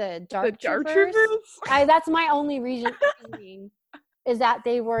dark troopers. That's my only reasoning is that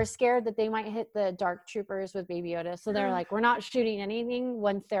they were scared that they might hit the dark troopers with Baby Yoda. So they're like, we're not shooting anything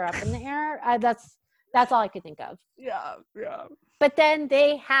once they're up in the air. That's all I could think of. Yeah, yeah. But then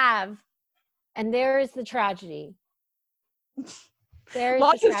they have, and there is the tragedy. There's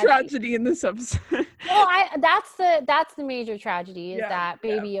lots of tragedy in this episode. Well, that's the major tragedy is that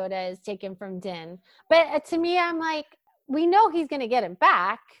Baby Yoda is taken from Din. But to me, I'm like, we know he's going to get him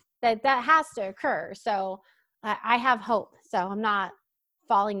back. That has to occur. So I have hope. So I'm not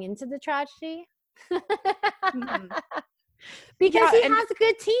falling into the tragedy. Mm-hmm. Because he has a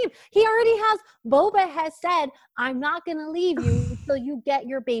good team. He already has. Boba has said, I'm not going to leave you until you get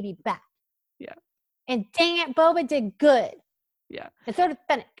your baby back. Yeah. And dang it, Boba did good. Yeah. And so did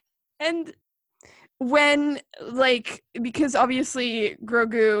Fennec. And when, like, because obviously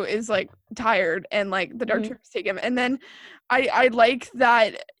Grogu is, like, tired and, like, the Dark Troopers take him. And then I like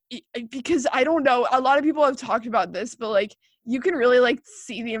that because I don't know, a lot of people have talked about this, but, like, you can really, like,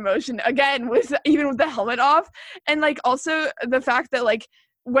 see the emotion again even with the helmet off. And, like, also the fact that, like,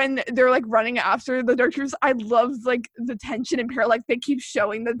 when they're like running after the Dark Troopers, I love like the tension and like they keep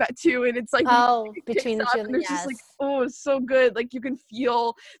showing that too, and it's like between the two of them, it's just like, oh, it's so good. Like you can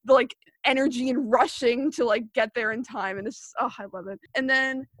feel the like energy and rushing to like get there in time, and it's just I love it. And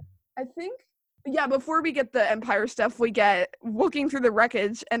then I think before we get the Empire stuff, we get looking through the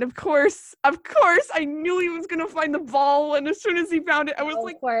wreckage, and of course, I knew he was gonna find the ball, and as soon as he found it, I was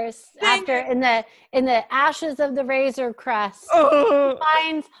like, of course, after in the ashes of the Razor Crest,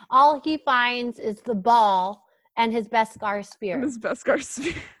 all he finds is the ball and his Beskar spear.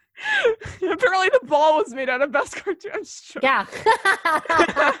 Apparently, the ball was made out of Beskar too. I'm sure. Yeah,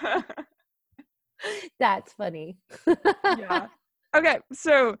 that's funny. Yeah. Okay,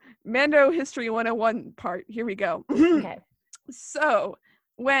 so Mando History 101 part. Here we go. Okay. So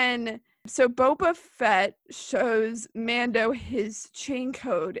Boba Fett shows Mando his chain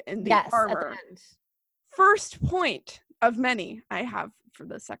code in the armor. At the end. First point of many I have for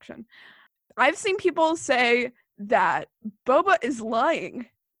this section. I've seen people say that Boba is lying.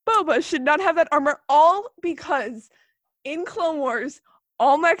 Boba should not have that armor, all because in Clone Wars,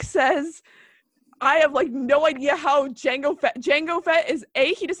 Olmec says, I have like no idea how Jango Fett is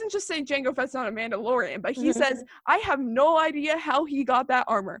he doesn't just say Jango Fett's not a Mandalorian, but he says, I have no idea how he got that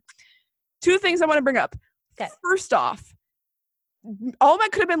armor. Two things I want to bring up. Okay. First off,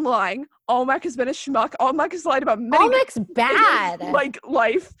 Olmec could have been lying. Olmec has been a schmuck. Olmec has lied about many Olmec's bad. Like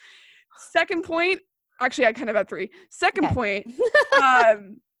life. Second point, actually I kind of had three. Second point,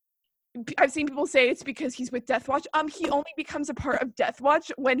 I've seen people say it's because he's with Death Watch. He only becomes a part of Death Watch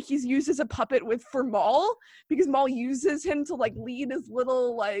when he's used as a puppet for Maul, because Maul uses him to like lead his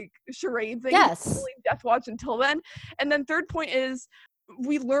little like charade thing. Yes. Death Watch until then. And then third point is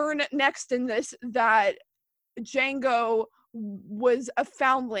we learn next in this that Jango was a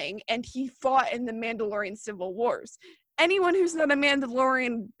foundling and he fought in the Mandalorian Civil Wars. Anyone who's not a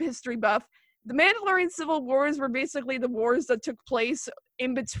Mandalorian history buff, the Mandalorian Civil Wars were basically the wars that took place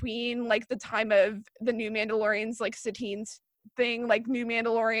in between, like, the time of the New Mandalorians, like, Satine's thing, like, New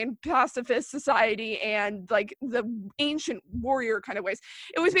Mandalorian pacifist society and, like, the ancient warrior kind of ways.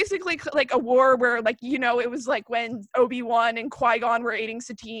 It was basically, like, a war where, like, you know, it was, like, when Obi-Wan and Qui-Gon were aiding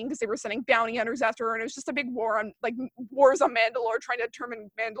Satine because they were sending bounty hunters after her, and it was just a big war on, like, wars on Mandalore trying to determine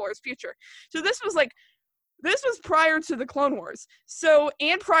Mandalore's future. So this was prior to the Clone Wars,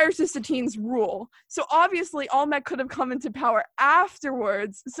 and prior to Satine's rule. So obviously Olmec could have come into power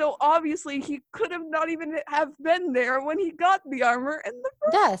afterwards. So obviously he could have not even have been there when he got the armor in the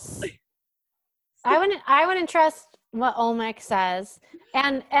first place. I wouldn't trust what Olmec says.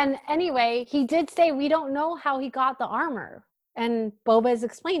 And anyway, he did say we don't know how he got the armor, and Boba is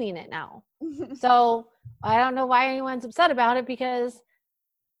explaining it now. So I don't know why anyone's upset about it, because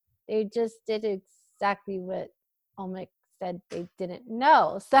they just did exactly what Olmec said they didn't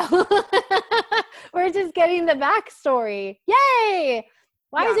know. So we're just getting the backstory. Yay!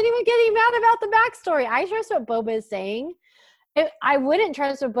 Why is anyone getting mad about the backstory? I trust what Boba is saying. I wouldn't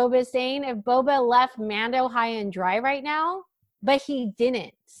trust what Boba is saying if Boba left Mando high and dry right now, but he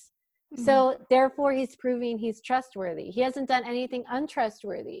didn't. So therefore he's proving he's trustworthy. He hasn't done anything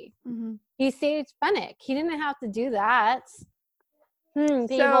untrustworthy. He saved Fennec. He didn't have to do that.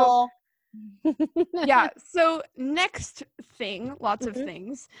 People. Yeah, so next thing, lots of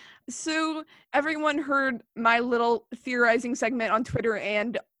things. So everyone heard my little theorizing segment on Twitter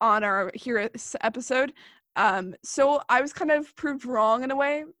and on our Heroes episode. So I was kind of proved wrong in a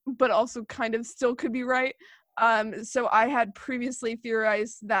way, but also kind of still could be right. So I had previously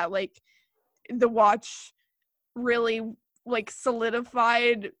theorized that like the watch really like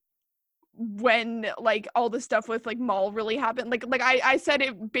solidified when like all the stuff with like Maul really happened. Like I said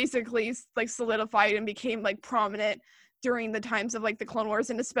it basically like solidified and became like prominent during the times of like the Clone Wars,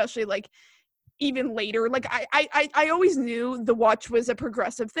 and especially like even later. Like I always knew the watch was a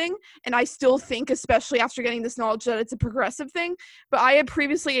progressive thing, and I still think, especially after getting this knowledge, that it's a progressive thing. But I had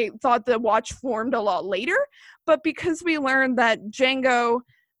previously thought the watch formed a lot later, but because we learned that Jango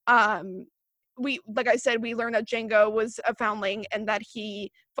we learned that Jango was a foundling and that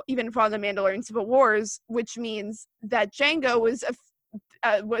he even fought in the Mandalorian Civil Wars, which means that Jango was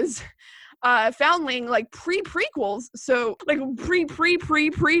foundling like prequels, so like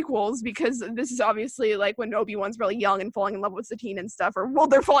prequels, because this is obviously like when Obi-Wan's really young and falling in love with Satine and stuff, or well,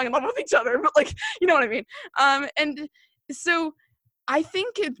 they're falling in love with each other, but like, you know what I mean. And so I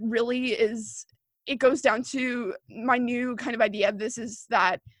think it really is, it goes down to my new kind of idea of this, is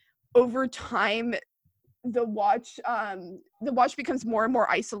that over time the watch becomes more and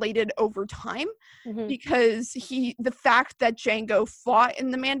more isolated over time, because the fact that Jango fought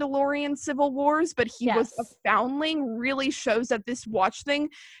in the Mandalorian Civil Wars, but he was a foundling, really shows that this watch thing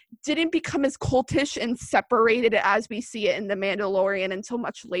didn't become as cultish and separated as we see it in the Mandalorian until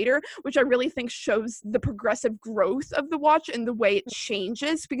much later, which I really think shows the progressive growth of the watch and the way it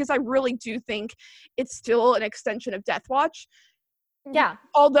changes, because I really do think it's still an extension of Death Watch. Yeah.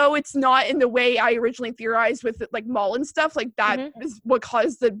 Although it's not in the way I originally theorized with like Maul and stuff, like that is what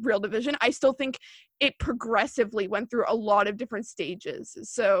caused the real division. I still think it progressively went through a lot of different stages.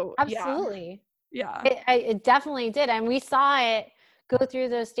 So absolutely. Yeah. It definitely did. And we saw it go through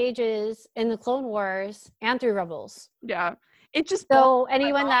those stages in the Clone Wars and through Rebels. Yeah. It just, so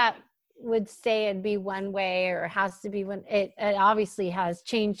anyone that would say it'd be one way or has to be one, it obviously has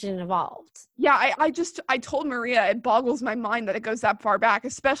changed and evolved. Yeah, I told Maria it boggles my mind that it goes that far back,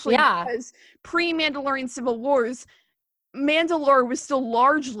 especially because pre-Mandalorian Civil Wars, Mandalore was still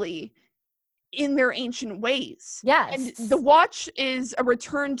largely in their ancient ways. Yes. And the watch is a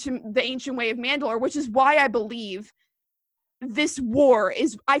return to the ancient way of Mandalore, which is why I believe this war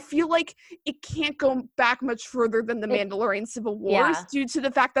is, I feel like it can't go back much further than the Mandalorian Civil Wars, due to the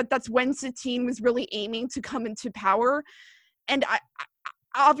fact that that's when Satine was really aiming to come into power. And I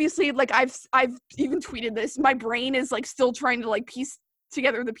obviously, like I've even tweeted this, my brain is like still trying to like piece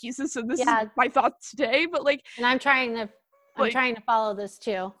together the pieces, so this is my thoughts today, but like, and I'm trying to follow this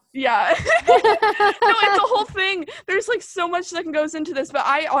too. Yeah. No, it's a whole thing. There's like so much that goes into this, but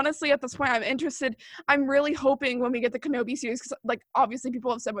I honestly, at this point, I'm interested. I'm really hoping when we get the Kenobi series, because like obviously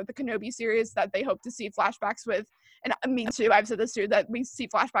people have said with the Kenobi series that they hope to see flashbacks with, and me too, I've said this too, that we see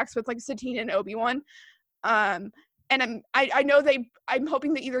flashbacks with like Satine and Obi-Wan. And I know I'm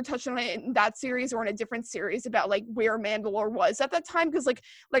hoping to either touch on it in that series or in a different series about like where Mandalore was at that time, because like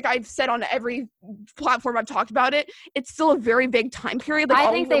I've said on every platform I've talked about it, it's still a very big time period. Like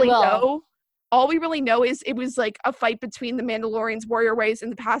all we really know is it was like a fight between the Mandalorians' warrior ways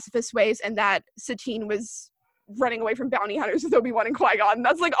and the pacifist ways, and that Satine was running away from bounty hunters with Obi-Wan and Qui-Gon.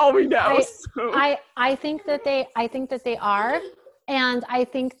 That's like all we know. I think that they are, and I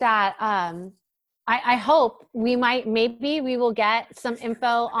think that I hope maybe we will get some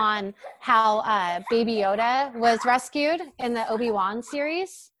info on how Baby Yoda was rescued in the Obi-Wan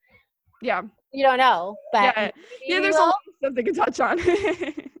series. Yeah. You don't know, but there's a lot of stuff they can touch on.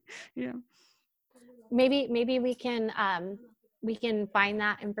 Yeah. Maybe we can find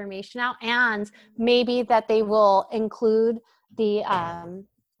that information out, and maybe that they will include the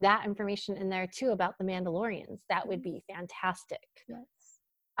that information in there too about the Mandalorians. That would be fantastic. Yes.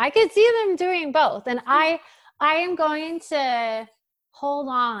 I could see them doing both. And I am going to hold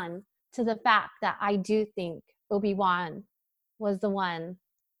on to the fact that I do think Obi-Wan was the one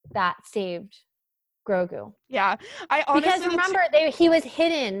that saved Grogu. Yeah. I honestly, because remember, he was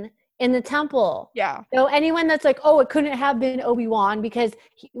hidden in the temple. Yeah. So anyone that's like, oh, it couldn't have been Obi-Wan because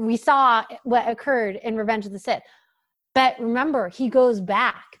we saw what occurred in Revenge of the Sith. But remember, he goes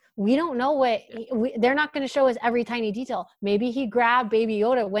back. We don't know they're not going to show us every tiny detail. Maybe he grabbed Baby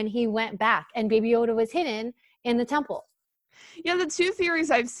Yoda when he went back and Baby Yoda was hidden in the temple. Yeah, the two theories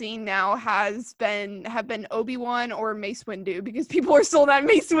I've seen now have been Obi-Wan or Mace Windu, because people are still that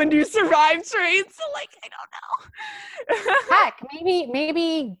Mace Windu survived train. So like, I don't know. Heck,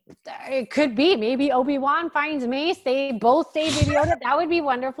 maybe it could be. Maybe Obi-Wan finds Mace. They both save Baby Yoda. That would be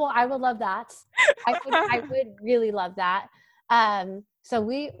wonderful. I would love that. I would really love that. So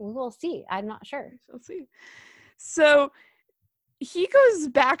we will see. I'm not sure. We'll see. So he goes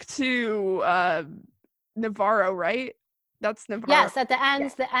back to Navarro, right? That's Navarro. Yes, at the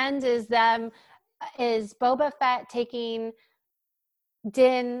end, the end is Boba Fett taking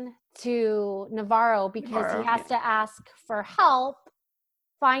Din to Navarro because he has to ask for help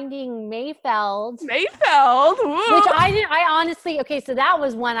finding Mayfeld. Woo. Which I honestly, okay, so that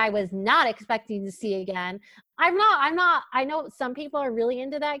was one I was not expecting to see again. I know some people are really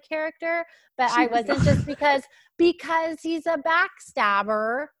into that character, but I wasn't, just because he's a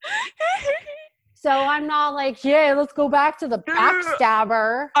backstabber. So I'm not like, yeah, let's go back to the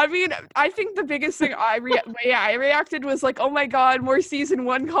backstabber. I mean, I think the biggest thing I reacted was like, oh my God, more season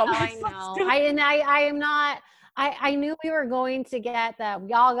 1 comments. I know. I am not. I knew we were going to get that.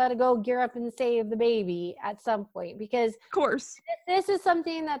 We all got to go gear up and save the baby at some point, because of course this is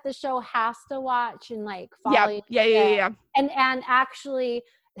something that the show has to watch and like follow. Yeah. And actually,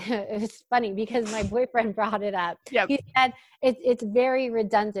 it's funny because my boyfriend brought it up. Yep. He said it's very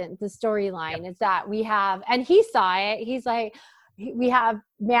redundant, the storyline. It's that we have, and he saw it. He's like, we have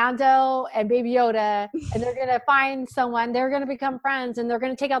Mando and Baby Yoda, and they're gonna find someone. They're gonna become friends, and they're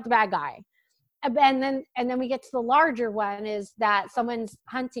gonna take out the bad guy. And then we get to the larger one, is that someone's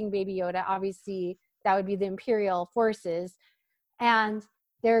hunting Baby Yoda. Obviously, that would be the Imperial forces, and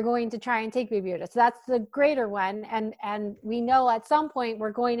they're going to try and take Baby Yoda. So that's the greater one, and we know at some point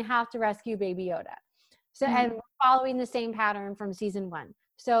we're going to have to rescue Baby Yoda. So and we're following the same pattern from season 1.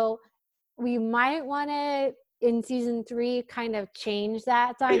 So we might want to, in season 3, kind of change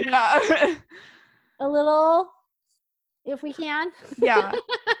that dynamic a little, if we can. Yeah.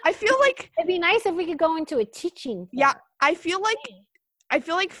 I feel like it'd be nice if we could go into a teaching. Yeah, I feel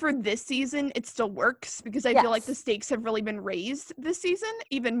like for this season it still works, because I feel like the stakes have really been raised this season,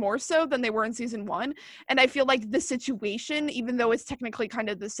 even more so than they were in season 1. And I feel like the situation, even though it's technically kind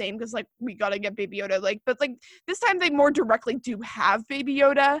of the same, because like we gotta get Baby Yoda, like, but like this time they more directly do have Baby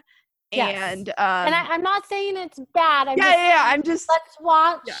Yoda. And and I'm not saying it's bad. I'm just let's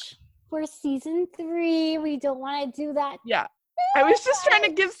watch for season 3. We don't want to do that. Yeah. I was just trying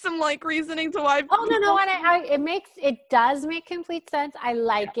to give some like reasoning to why. Oh no, and it does make complete sense. I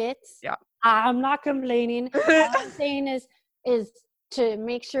like it. Yeah. I'm not complaining. All I'm saying is to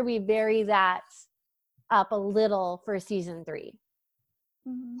make sure we vary that up a little for season 3.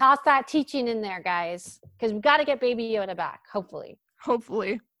 Mm-hmm. Toss that teaching in there, guys, because we've got to get Baby Yoda back. Hopefully.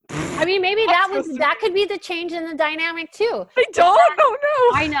 I mean, maybe that could be the change in the dynamic too. I don't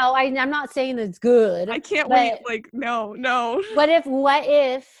know. I know. I'm not saying it's good. I can't wait. Like, no. What if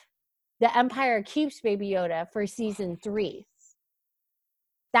the Empire keeps Baby Yoda for season 3?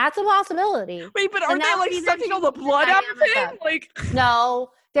 That's a possibility. Wait, but are they like sucking all the blood out of him? Like, no,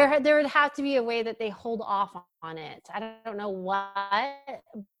 there would have to be a way that they hold off on it. I don't know what,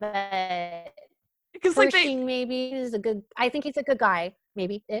 but because Pershing maybe is a good. I think he's a good guy,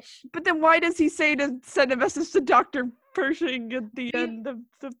 maybe ish. But then why does he say to send a message to Dr. Pershing at the end of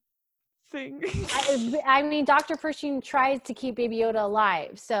the thing? I mean, Dr. Pershing tries to keep Baby Yoda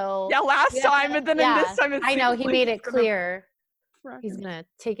alive. So last time, and then in this time, I know he made it clear he's gonna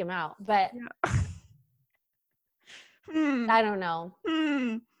take him out, but I don't know.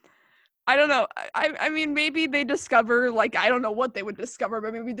 I don't know. I mean, maybe they discover, like, I don't know what they would discover,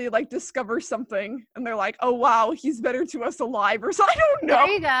 but maybe they, like, discover something, and they're like, oh, wow, he's better to us alive, or something. I don't know.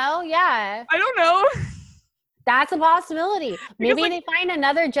 There you go, yeah. I don't know. That's a possibility. Maybe they find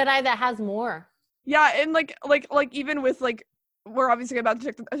another Jedi that has more. Yeah, and, like even with, like, we're obviously about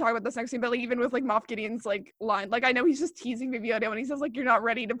to talk about this next scene, but, like, even with, like, Moff Gideon's, like, line, like, I know he's just teasing Baby Yoda when he says, like, you're not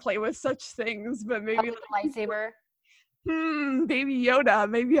ready to play with such things, but maybe, like, lightsaber. Baby Yoda,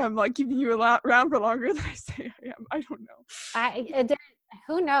 maybe I'm like keeping you around for longer than I say I am. I don't know.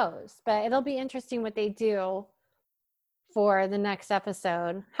 Who knows? But it'll be interesting what they do for the next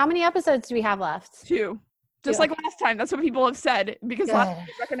episode. How many episodes do we have left? 2. Just like last time. That's what people have said, because last time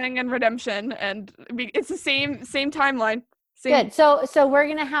was Reckoning and Redemption, and it's the same timeline. Good. So we're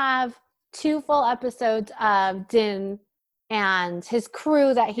gonna have 2 full episodes of Din and his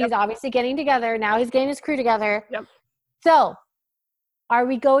crew that he's obviously getting together. Now he's getting his crew together. Yep. So, are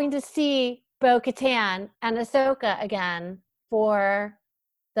we going to see Bo-Katan and Ahsoka again for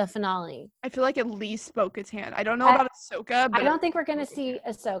the finale? I feel like at least Bo-Katan. I don't know about Ahsoka. But I don't think we're going to see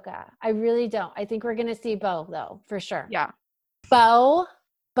Ahsoka. I really don't. I think we're going to see Bo, though, for sure. Yeah.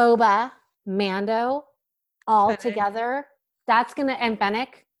 Boba, Mando, all Fennec. together. That's gonna and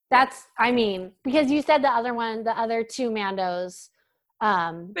Fennec. That's because you said the other two Mandos,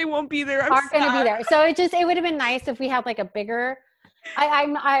 They won't be there. aren't gonna be there. So it would have been nice if we had like a bigger.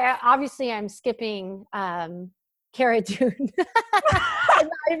 I obviously I'm skipping Cara Dune. I'm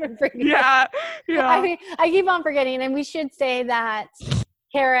not even forgetting. Yeah. I mean, I keep on forgetting, and we should say that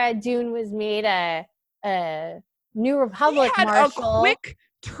Cara Dune was made a New Republic He had marshal. a quick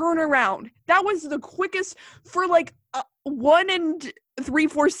turnaround. That was the quickest for like 1 and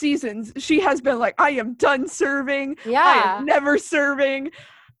 3-4 seasons. She has been like, I am done serving. Yeah. I am never serving.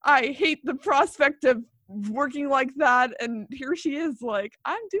 I hate the prospect of working like that. And here she is like,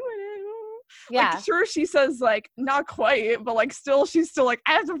 I'm doing it. Yeah. Like, sure, she says like, not quite, but like she's still like,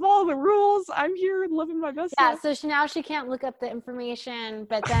 I have to follow the rules. I'm here living my best life. So now she can't look up the information,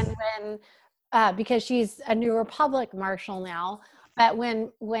 but then because she's a New Republic marshal now, but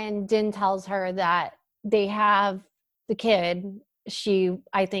when Din tells her that they have the kid, she,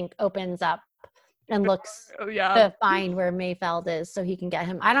 I think, opens up and looks to find where Mayfeld is so he can get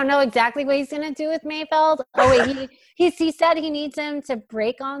him. I don't know exactly what he's going to do with Mayfeld. Oh, wait, he said he needs him to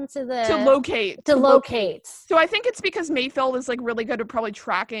break onto the... To locate. So I think it's because Mayfeld is like really good at probably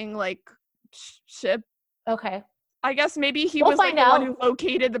tracking like ship. Okay. I guess maybe he was like the one who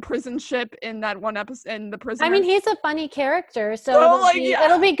located the prison ship in that one episode in the prison. I mean, he's a funny character, so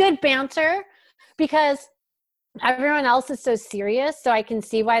it'll be good banter because everyone else is so serious. So I can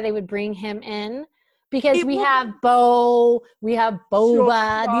see why they would bring him in because we have Bo, we have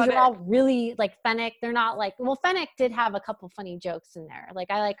Boba. These are all really like Fennec. They're not like, well, Fennec did have a couple funny jokes in there.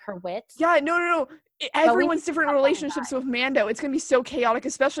 Like I like her wits. Yeah, no. Everyone's different relationships with Mando. It's gonna be so chaotic,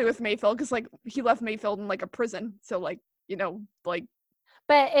 especially with Mayfeld, because like he left Mayfeld in like a prison. So like, like.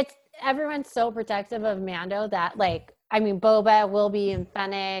 But it's everyone's so protective of Mando that like, I mean, Boba will be in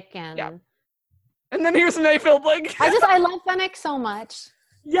Fennec and. Yeah. And then here's Mayfeld, like. I love Fennec so much.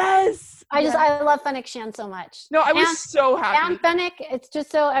 Yes. I love Fennec Shan so much. No, I was so happy. And Fennec, it's just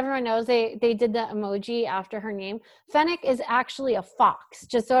so everyone knows they did the emoji after her name. Fennec is actually a fox,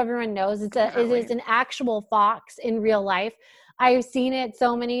 just so everyone knows. It is an actual fox in real life. I've seen it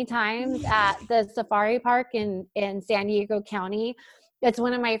so many times at the safari park in San Diego County. It's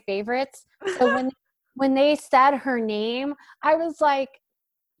one of my favorites. So when they said her name, I was like,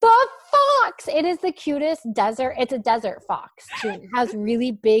 the fox! It is the cutest desert. It's a desert fox too. It has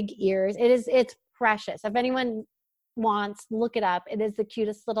really big ears. It's precious. If anyone wants, look it up. It is the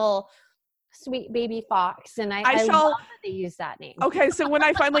cutest little sweet baby fox, and I love that they use that name. Okay, so when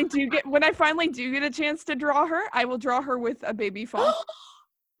I finally do get a chance to draw her, I will draw her with a baby fox.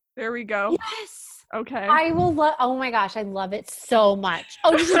 There we go. Yes. Okay. I will love. Oh my gosh, I love it so much.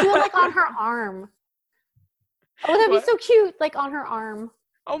 Oh, you should do it like on her arm. Oh, that'd be so cute, like on her arm.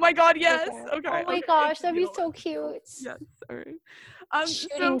 Oh my god, yes. Okay. Oh my gosh, that'd be so cute. Yes, all right.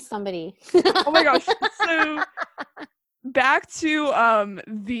 Shooting somebody. Oh my gosh. So back to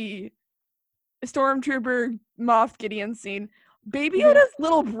the Stormtrooper Moff Gideon scene. Baby Yoda's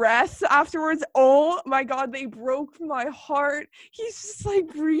little breaths afterwards. Oh my god, they broke my heart. He's just like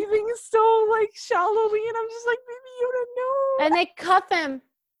breathing so like shallowly, and I'm just like, Baby Yoda, no. And they cuff him.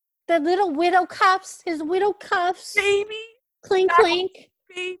 The little widow cuffs, his widow cuffs. Baby. Clink, clink.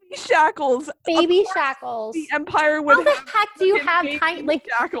 Baby shackles. Baby shackles. The Empire would. How the heck do you have tight like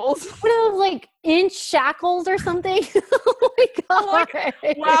shackles? What are those, like inch shackles or something? Oh my god!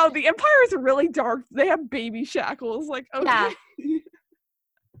 Like, wow, the Empire is really dark. They have baby shackles. Like, okay. Yeah.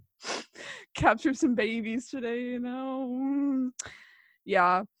 Capture some babies today,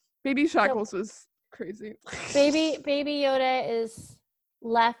 Yeah, baby shackles was crazy. Baby Yoda is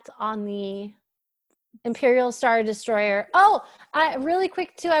left on the Imperial Star Destroyer. Oh, really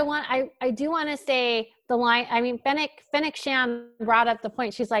quick too. I do want to say the line. I mean, Fennec Shan brought up the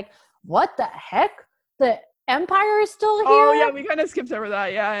point. She's like, "What the heck? The Empire is still here?" Oh yeah, we kind of skipped over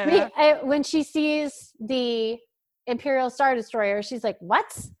that. Yeah. When she sees the Imperial Star Destroyer, she's like,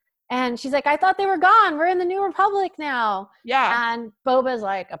 "What?" And she's like, "I thought they were gone. We're in the New Republic now." Yeah. And Boba's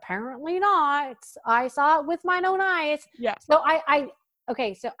like, "Apparently not. I saw it with my own eyes." Yeah. So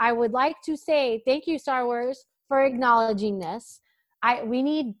Okay, so I would like to say thank you, Star Wars, for acknowledging this. We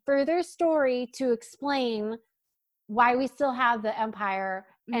need further story to explain why we still have the Empire,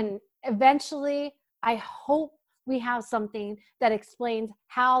 and eventually, I hope we have something that explains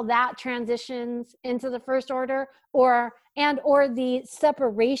how that transitions into the First Order, or the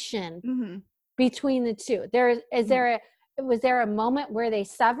separation between the two. Was there a moment where they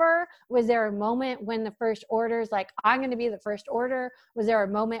sever? Was there a moment when the First Order's like, I'm going to be the First Order? Was there a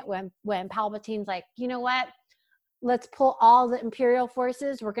moment when Palpatine's like, you know what? let's pull all the Imperial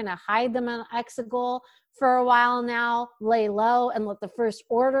forces. We're going to hide them in Exegol for a while now, lay low, and let the First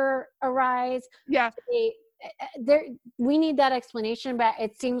Order arise. Yeah. We need that explanation, but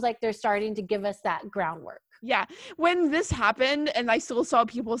it seems like they're starting to give us that groundwork. Yeah. When this happened, and I still saw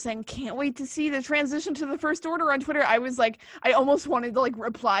people saying, can't wait to see the transition to the First Order on Twitter, I was like, I almost wanted to like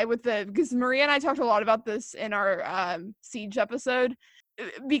reply with because Maria and I talked a lot about this in our Siege episode,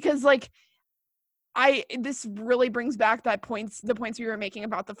 because like, this really brings back the points we were making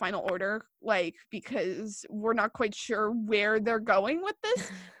about the Final Order, like, because we're not quite sure where they're going with this,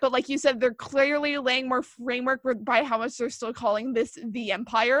 but like you said, they're clearly laying more framework by how much they're still calling this the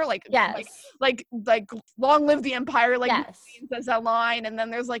Empire, like, yes, like long live the Empire, like, yes, says that line, and then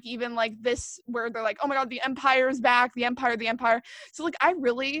there's like even like this where they're like, oh my god, the Empire's back, the Empire. So like, I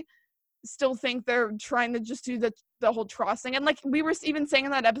really still think they're trying to just do the whole Tross thing, and like we were even saying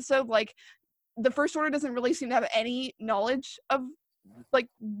in that episode, like, the First Order doesn't really seem to have any knowledge of like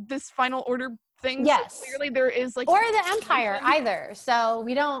this Final Order thing. yes, so clearly there is like, or the Empire either. So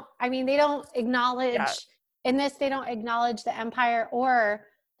they don't acknowledge in this. They don't acknowledge the Empire or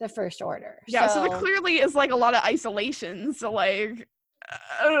the First Order. Yeah. So there clearly is like a lot of isolation. So like,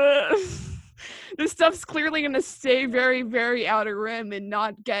 this stuff's clearly going to stay very, very outer rim and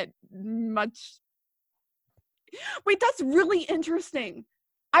not get much. Wait, that's really interesting.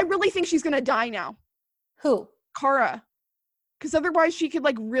 I really think she's gonna die now. Who? Kara. Because otherwise she could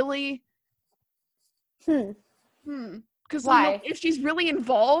like really. Because why? If she's really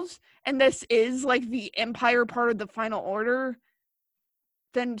involved and this is like the Empire part of the Final Order,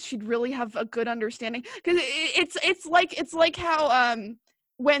 then she'd really have a good understanding. Because it's like how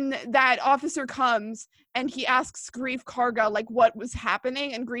when that officer comes and he asks Grief Karga like what was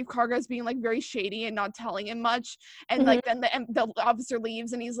happening, and Grief Karga is being like very shady and not telling him much, and like then the officer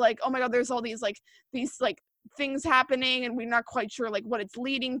leaves and he's like, oh my god, there's all these things happening and we're not quite sure like what it's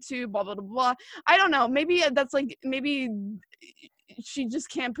leading to, blah blah blah blah. I don't know, maybe that's like, maybe she just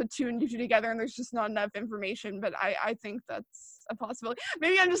can't put two and two together and there's just not enough information, but I think that's a possibility.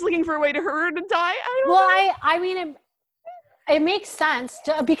 Maybe I'm just looking for a way to her to die. I mean it makes sense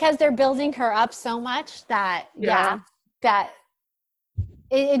because they're building her up so much that I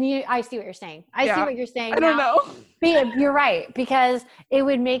see what you're saying. I see what you're saying. I don't know. You're right, because it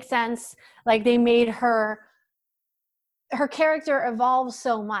would make sense. Like they made her character evolve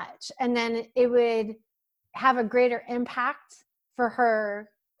so much, and then it would have a greater impact for her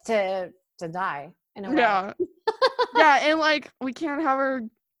to die in a way. Yeah, and like we can't have her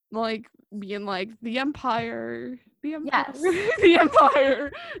like being like the Empire. Yes. The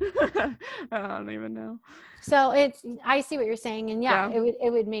Empire. I don't even know. So I see what you're saying, and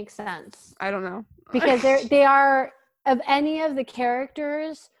it would make sense. I don't know. Because they are, of any of the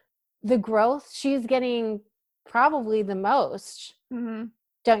characters, the growth she's getting probably the most. Mm-hmm.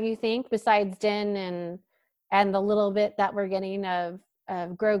 Don't you think? Besides Din and the little bit that we're getting of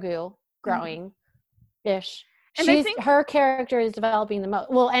Grogu growing ish. And I think her character is developing the most.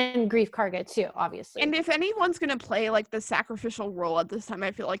 Well, and Grief Karga too, obviously. And if anyone's gonna play like the sacrificial role at this time,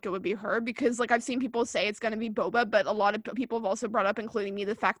 I feel like it would be her, because like I've seen people say it's gonna be Boba, but a lot of people have also brought up, including me,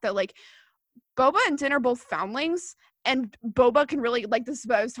 the fact that like Boba and Din are both foundlings, and Boba can really, like, this is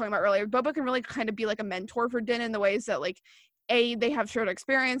what I was talking about earlier, Boba can really kind of be like a mentor for Din in the ways that like, A, they have shared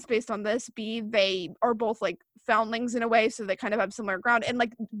experience based on this, B, they are both like foundlings in a way, so they kind of have similar ground, and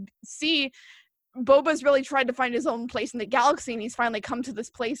like C, Boba's really tried to find his own place in the galaxy, and he's finally come to this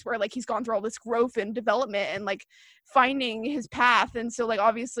place where like he's gone through all this growth and development and like finding his path, and so like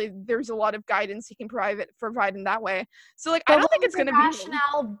obviously there's a lot of guidance he can provide in that way. So like, I don't think it's going to be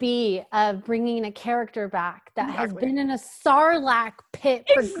rationale B of bringing a character back that has been in a Sarlacc pit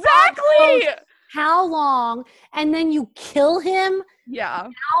for exactly how long, and then you kill him. Yeah.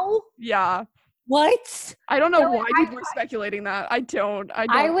 What? I don't know why people are speculating that. I don't.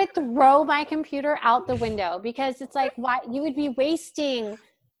 I would throw my computer out the window, because it's like, why you would be wasting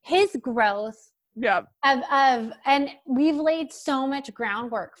his growth. Yeah. And we've laid so much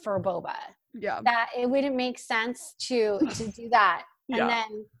groundwork for Boba. Yeah. That it wouldn't make sense to do that. And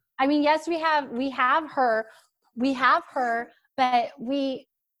then, I mean, yes, we have her, but we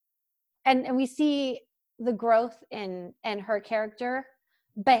see the growth in her character.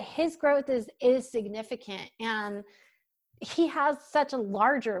 But his growth is significant, and he has such a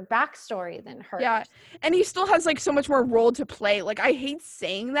larger backstory than her. Yeah, and he still has like so much more role to play. Like, I hate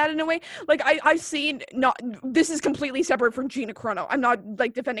saying that in a way. Like I've seen, not, this is completely separate from Gina Carano. I'm not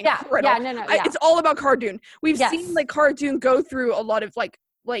like defending her at all. No. It's all about Cara Dune. We've seen like Cara Dune go through a lot of like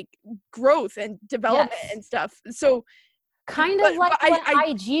growth and development and stuff. So kind But- of like but what I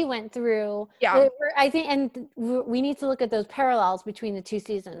IG went through. Yeah. I think, and we need to look at those parallels between the two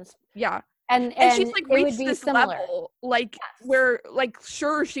seasons. yeah. And She's like it would reached be this similar. level, like Yes. where like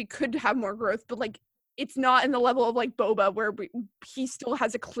sure she could have more growth, but like it's not in the level of like Boba where he still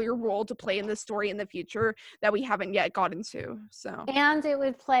has a clear role to play in the story in the future that we haven't yet gotten to. So And it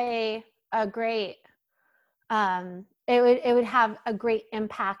would play a great it would have a great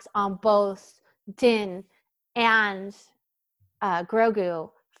impact on both Din and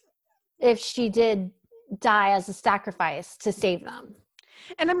Grogu if she did die as a sacrifice to save them.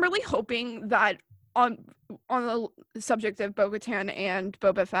 and I'm really hoping that on the subject of Bo-Katan and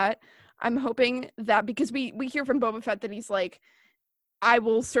Boba Fett, I'm hoping that because we hear from Boba Fett that he's like, I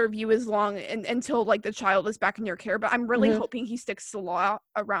will serve you as long until like the child is back in your care, but I'm really hoping he sticks the law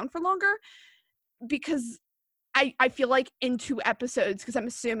around for longer, because I feel like in 2 episodes, because I'm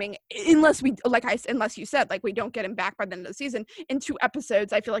assuming unless you said like we don't get him back by the end of the season, in 2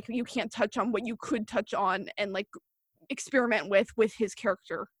 episodes I feel like you can't touch on what you could touch on and like experiment with his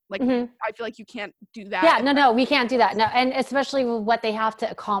character. Like I feel like you can't do that. Yeah, no, we can't do that. No, and especially with what they have to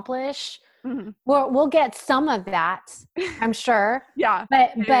accomplish. We'll get some of that, I'm sure. Yeah.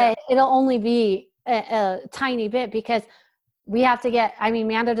 But it'll only be a tiny bit, because we have to get, I mean,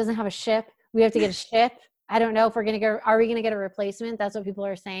 Mando doesn't have a ship. We have to get a ship. I don't know if are we going to get a replacement? That's what people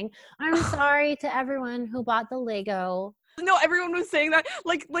are saying. I'm sorry to everyone who bought the Lego. No, everyone was saying that.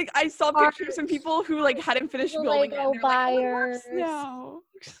 Like I saw pictures of people who like hadn't finished The building Lego it. And they're buyers. like, no.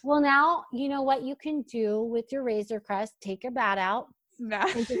 Well, now you know what you can do with your Razor Crest. Take your bat out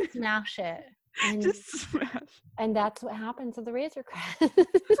Smash. and just smash it. And, Just smash. And that's what happens to the Razor Crest.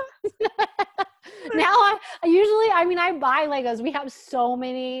 Now I buy Legos. We have so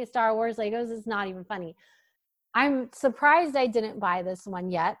many Star Wars Legos. It's not even funny. I'm surprised I didn't buy this one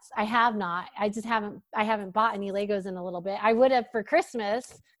yet. I have not. I haven't bought any Legos in a little bit. I would have for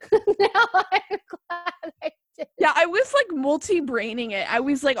Christmas. Now I'm glad I did. Yeah, I was like multi-braining it. I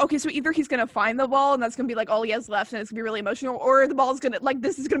was like, okay, so either he's gonna find the ball and that's gonna be like all he has left and it's gonna be really emotional, or the ball's gonna like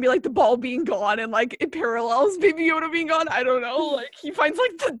this is gonna be like the ball being gone and like it parallels Baby Yoda being gone. I don't know. Like he finds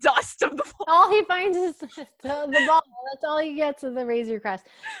like the dust of the ball. All he finds is the ball. That's all he gets of the Razor Crest.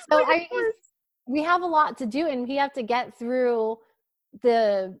 So we have a lot to do, and we have to get through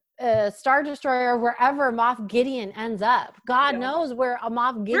the Star Destroyer wherever Moff Gideon ends up. God knows where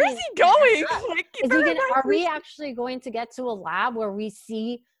Moff Gideon. Where is he going? Like, are we actually going to get to a lab where we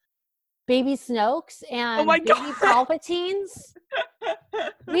see baby Snokes and baby Palpatines?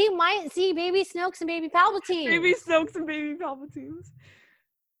 We might see baby Snokes and baby Palpatines. Baby Snokes and baby Palpatines.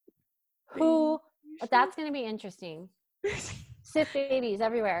 That's going to be interesting. Sith babies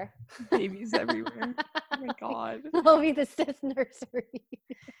everywhere. Babies everywhere. Oh my god. It'll be the Sith nursery.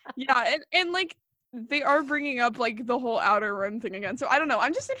 Yeah, and like they are bringing up like the whole Outer Rim thing again. So I don't know.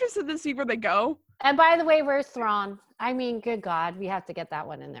 I'm just interested to see where they go. And by the way, where's Thrawn? I mean, good God, we have to get that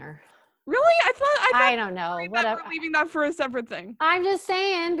one in there. Really? I thought I don't know. Whatever. We're leaving that for a separate thing. I'm just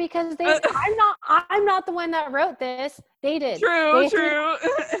saying, because I'm not the one that wrote this. They did. True.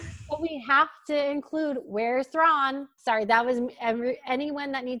 But we have to include where's Thrawn. Sorry, that was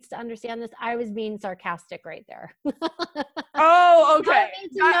anyone that needs to understand this. I was being sarcastic right there. Oh, okay. I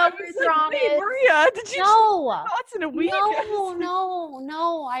need to know where Thrawn is. Maria, did you? No. Thoughts in a week? No.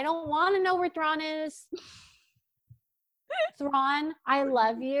 I don't want to know where Thrawn is. Thrawn, I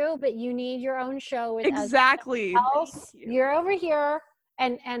love you, but you need your own show with exactly. Else, you're over here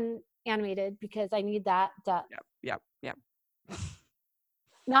and animated, because I need that. Yep.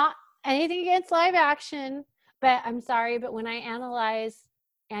 Not anything against live action, but I'm sorry, but when I analyze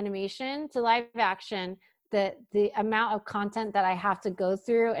animation to live action, the amount of content that I have to go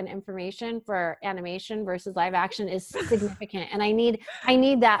through and information for animation versus live action is significant, and I need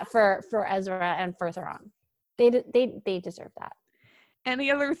that for Ezra and for Thrawn. They deserve that.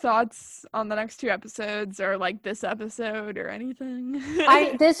 Any other thoughts on the next 2 episodes, or like this episode, or anything?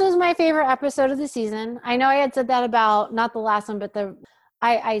 This was my favorite episode of the season. I know I had said that about not the last one, but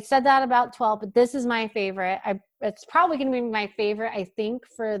I said that about 12, but this is my favorite. It's probably going to be my favorite, I think,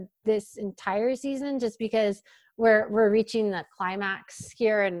 for this entire season, just because we're reaching the climax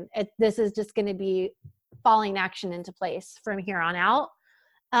here, and this is just going to be falling action into place from here on out.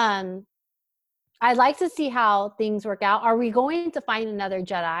 I'd like to see how things work out. Are we going to find another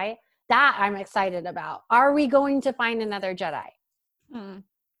Jedi? That I'm excited about. Are we going to find another Jedi?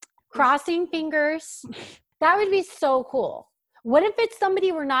 Crossing fingers. That would be so cool. What if it's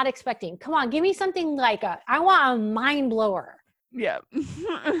somebody we're not expecting? Come on, give me something like I want a mind blower. Yeah.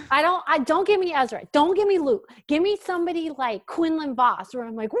 I don't give me Ezra. Don't give me Luke. Give me somebody like Quinlan Voss, where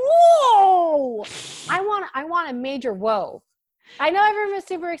I'm like, whoa! I want a major whoa. I know everyone was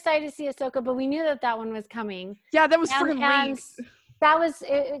super excited to see Ahsoka, but we knew that one was coming. Yeah, that was freaking and late. that was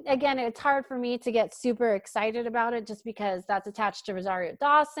again. It's hard for me to get super excited about it just because that's attached to Rosario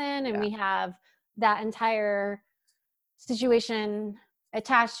Dawson, and we have that entire situation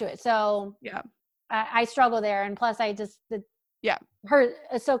attached to it. So yeah, I struggle there, and plus her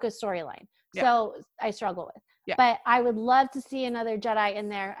Ahsoka storyline. So I struggle with. Yeah. But I would love to see another Jedi in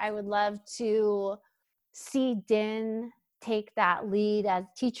there. I would love to see Din take that lead as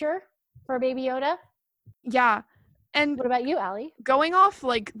teacher for Baby Yoda. Yeah. And what about you, Allie? Going off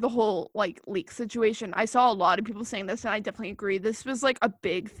like the whole like leak situation, I saw a lot of people saying this, and I definitely agree. This was like a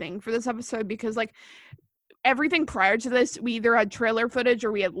big thing for this episode because like everything prior to this, we either had trailer footage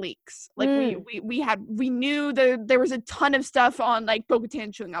or we had leaks. Like we knew that there was a ton of stuff on like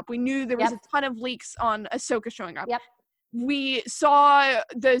Bo-Katan showing up. We knew there was a ton of leaks on Ahsoka showing up. Yep. We saw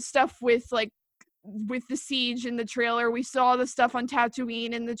the stuff with the siege in the trailer. We saw the stuff on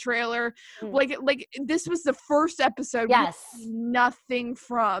Tatooine in the trailer. Like this was the first episode nothing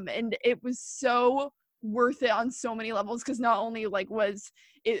from, and it was so worth it on so many levels because not only like was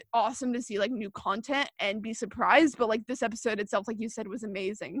it awesome to see like new content and be surprised, but like this episode itself, like you said, was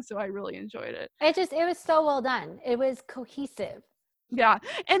amazing. So I really enjoyed it. It was so well done. It was cohesive. Yeah,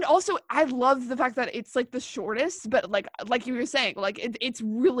 and also I love the fact that it's like the shortest, but like you were saying, like it's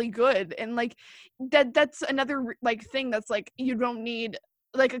really good, and like that's another like thing that's like you don't need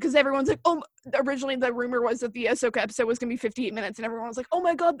like because everyone's like, oh, originally the rumor was that the Ahsoka episode was gonna be 58 minutes, and everyone was like, oh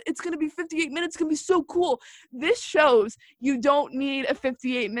my god, it's gonna be 58 minutes, it's gonna be so cool. This shows you don't need a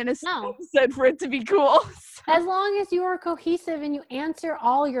 58 minutes episode for it to be cool. As long as you are cohesive and you answer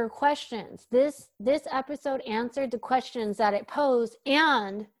all your questions. This episode answered the questions that it posed,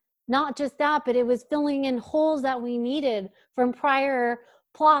 and not just that, but it was filling in holes that we needed from prior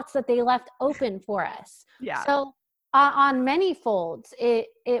plots that they left open for us. Yeah. So on many folds, it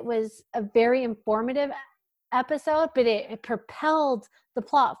was a very informative episode, but it propelled the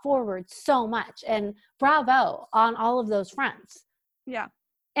plot forward so much, and bravo on all of those fronts. Yeah.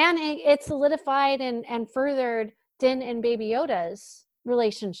 And it solidified and furthered Din and Baby Yoda's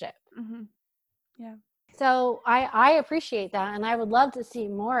relationship. Mm-hmm. Yeah. So I appreciate that, and I would love to see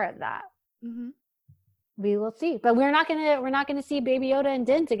more of that. Mm-hmm. We will see, but we're not gonna see Baby Yoda and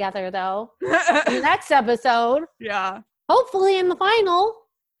Din together though. In the next episode. Yeah. Hopefully in the final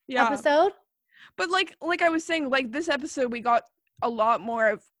episode. But like I was saying, like this episode we got a lot more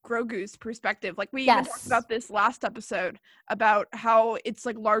of Grogu's perspective. Like we even talked about this last episode about how it's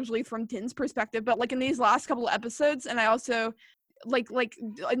like largely from Din's perspective, but like in these last couple of episodes, and I also like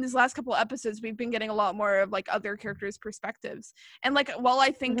in these last couple of episodes we've been getting a lot more of like other characters' perspectives. And like while I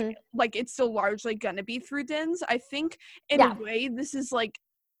think like it's still largely gonna be through Din's, I think in a way this is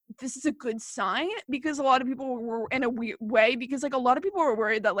a good sign, because a lot of people were in a weird way, because like a lot of people were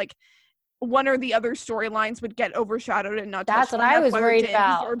worried that like one or the other storylines would get overshadowed and not touched. That's what I was worried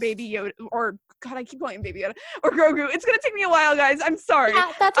about. Or Baby Yoda, or God, I keep calling Baby Yoda, or Grogu. It's gonna take me a while, guys. I'm sorry.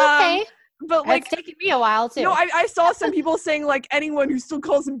 Yeah, that's okay. But like, it's taking me a while too. No, I saw some people saying like anyone who still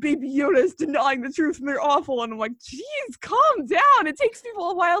calls him Baby Yoda is denying the truth and they're awful. And I'm like, geez, calm down. It takes people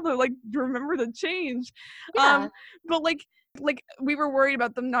a while to like remember the change. Yeah. But like we were worried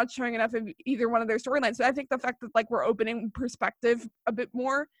about them not showing enough of either one of their storylines. So I think the fact that like we're opening perspective a bit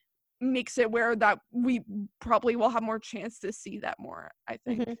more makes it where that we probably will have more chance to see that more, I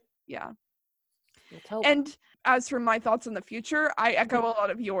think. Yeah. And as for my thoughts on the future, I echo a lot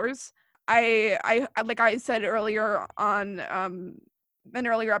of yours. I like I said earlier on an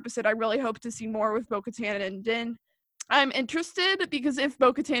earlier episode, I really hope to see more with Bo-Katan and Din. I'm interested because if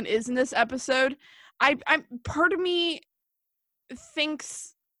Bo-Katan is in this episode, I'm part of me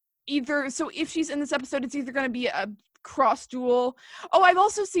thinks either, so if she's in this episode, it's either going to be a cross duel. Oh, I've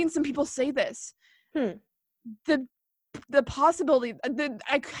also seen some people say this. The possibility,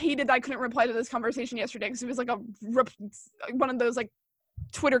 I hated that I couldn't reply to this conversation yesterday because it was like one of those like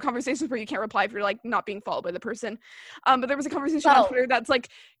Twitter conversations where you can't reply if you're like not being followed by the person. But there was a conversation on Twitter that's like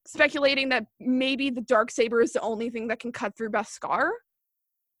speculating that maybe the Darksaber is the only thing that can cut through Beskar.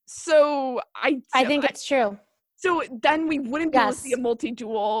 So I think it's true. So then we wouldn't be able to see a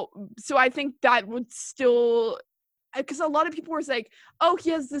multi-duel. So I think that would still, because a lot of people were like, oh, he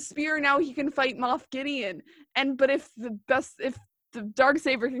has the spear, now he can fight Moff Gideon. But if the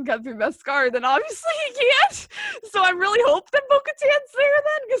Darksaber can cut through Beskar, then obviously he can't. So I really hope that Bo-Katan's there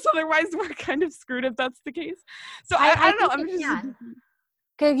then, because otherwise we're kind of screwed if that's the case. So I don't know. I'm just,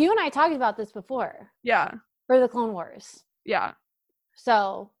 because you and I talked about this before. Yeah. For the Clone Wars. Yeah.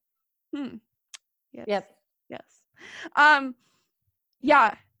 So, Yes. yep. Yes.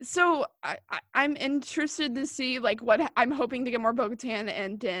 Yeah. So I'm interested to see like what I'm hoping to get more Bo-Katan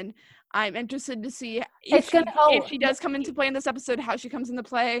and Din. I'm interested to see if she does come into play in this episode, how she comes into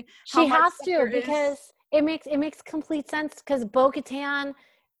play. She has to, is. because it makes complete sense, because Bo-Katan,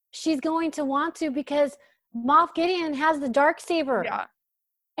 she's going to want to, because Moff Gideon has the Darksaber. Yeah.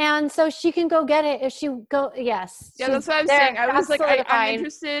 And so she can go get it if she go. Yes. Yeah, that's what I was saying. I was like, I'm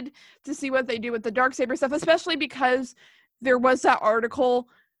interested to see what they do with the Darksaber stuff, especially because there was that article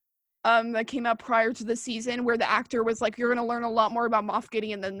that came out prior to the season where the actor was like, you're going to learn a lot more about Moff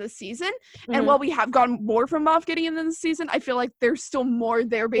Gideon than this season. Mm-hmm. And while we have gotten more from Moff Gideon than this season, I feel like there's still more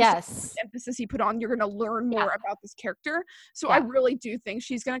there based on the emphasis he put on. You're going to learn more about this character. So I really do think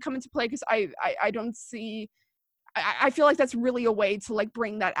she's going to come into play, because I don't see... I feel like that's really a way to like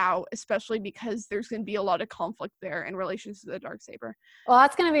bring that out, especially because there's going to be a lot of conflict there in relation to the Darksaber. Well,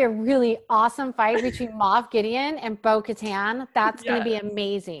 that's going to be a really awesome fight between Moff Gideon and Bo-Katan. That's going to be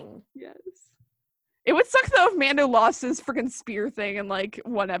amazing. Yes. It would suck though if Mando lost his freaking spear thing in like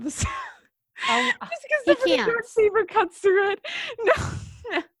one episode. Oh, just because the Darksaber cuts through it. No.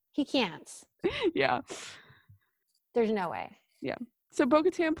 He can't. Yeah. There's no way. Yeah. So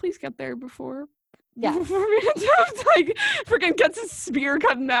Bo-Katan, please get there before... Yeah. Like freaking gets his spear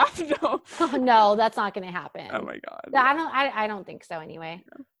cut in half. No. Oh, no, that's not going to happen. Oh my god. I don't think so anyway.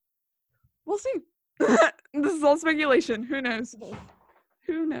 Yeah. We'll see. This is all speculation. Who knows?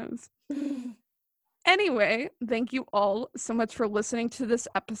 Who knows? Anyway, thank you all so much for listening to this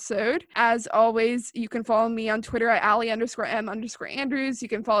episode. As always, you can follow me on Twitter at Allie_M_Andrews. You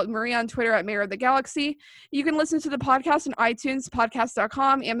can follow Maria on Twitter at Mayor of the Galaxy. You can listen to the podcast on iTunes,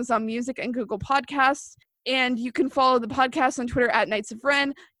 podcast.com, Amazon Music, and Google Podcasts. And you can follow the podcast on Twitter at Knights of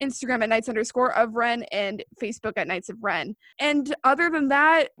Ren, Instagram at Knights_of Ren, and Facebook at Knights of Ren. And other than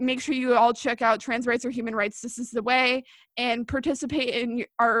that, make sure you all check out Trans Rights or Human Rights, This Is the Way, and participate in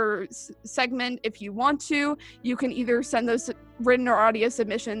our segment if you want to. You can either send those written or audio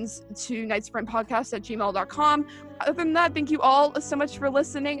submissions to knightsofrenpodcast@gmail.com. Other than that, thank you all so much for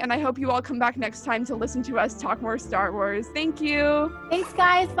listening, and I hope you all come back next time to listen to us talk more Star Wars. Thank you. Thanks,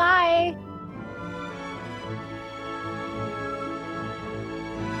 guys. Bye.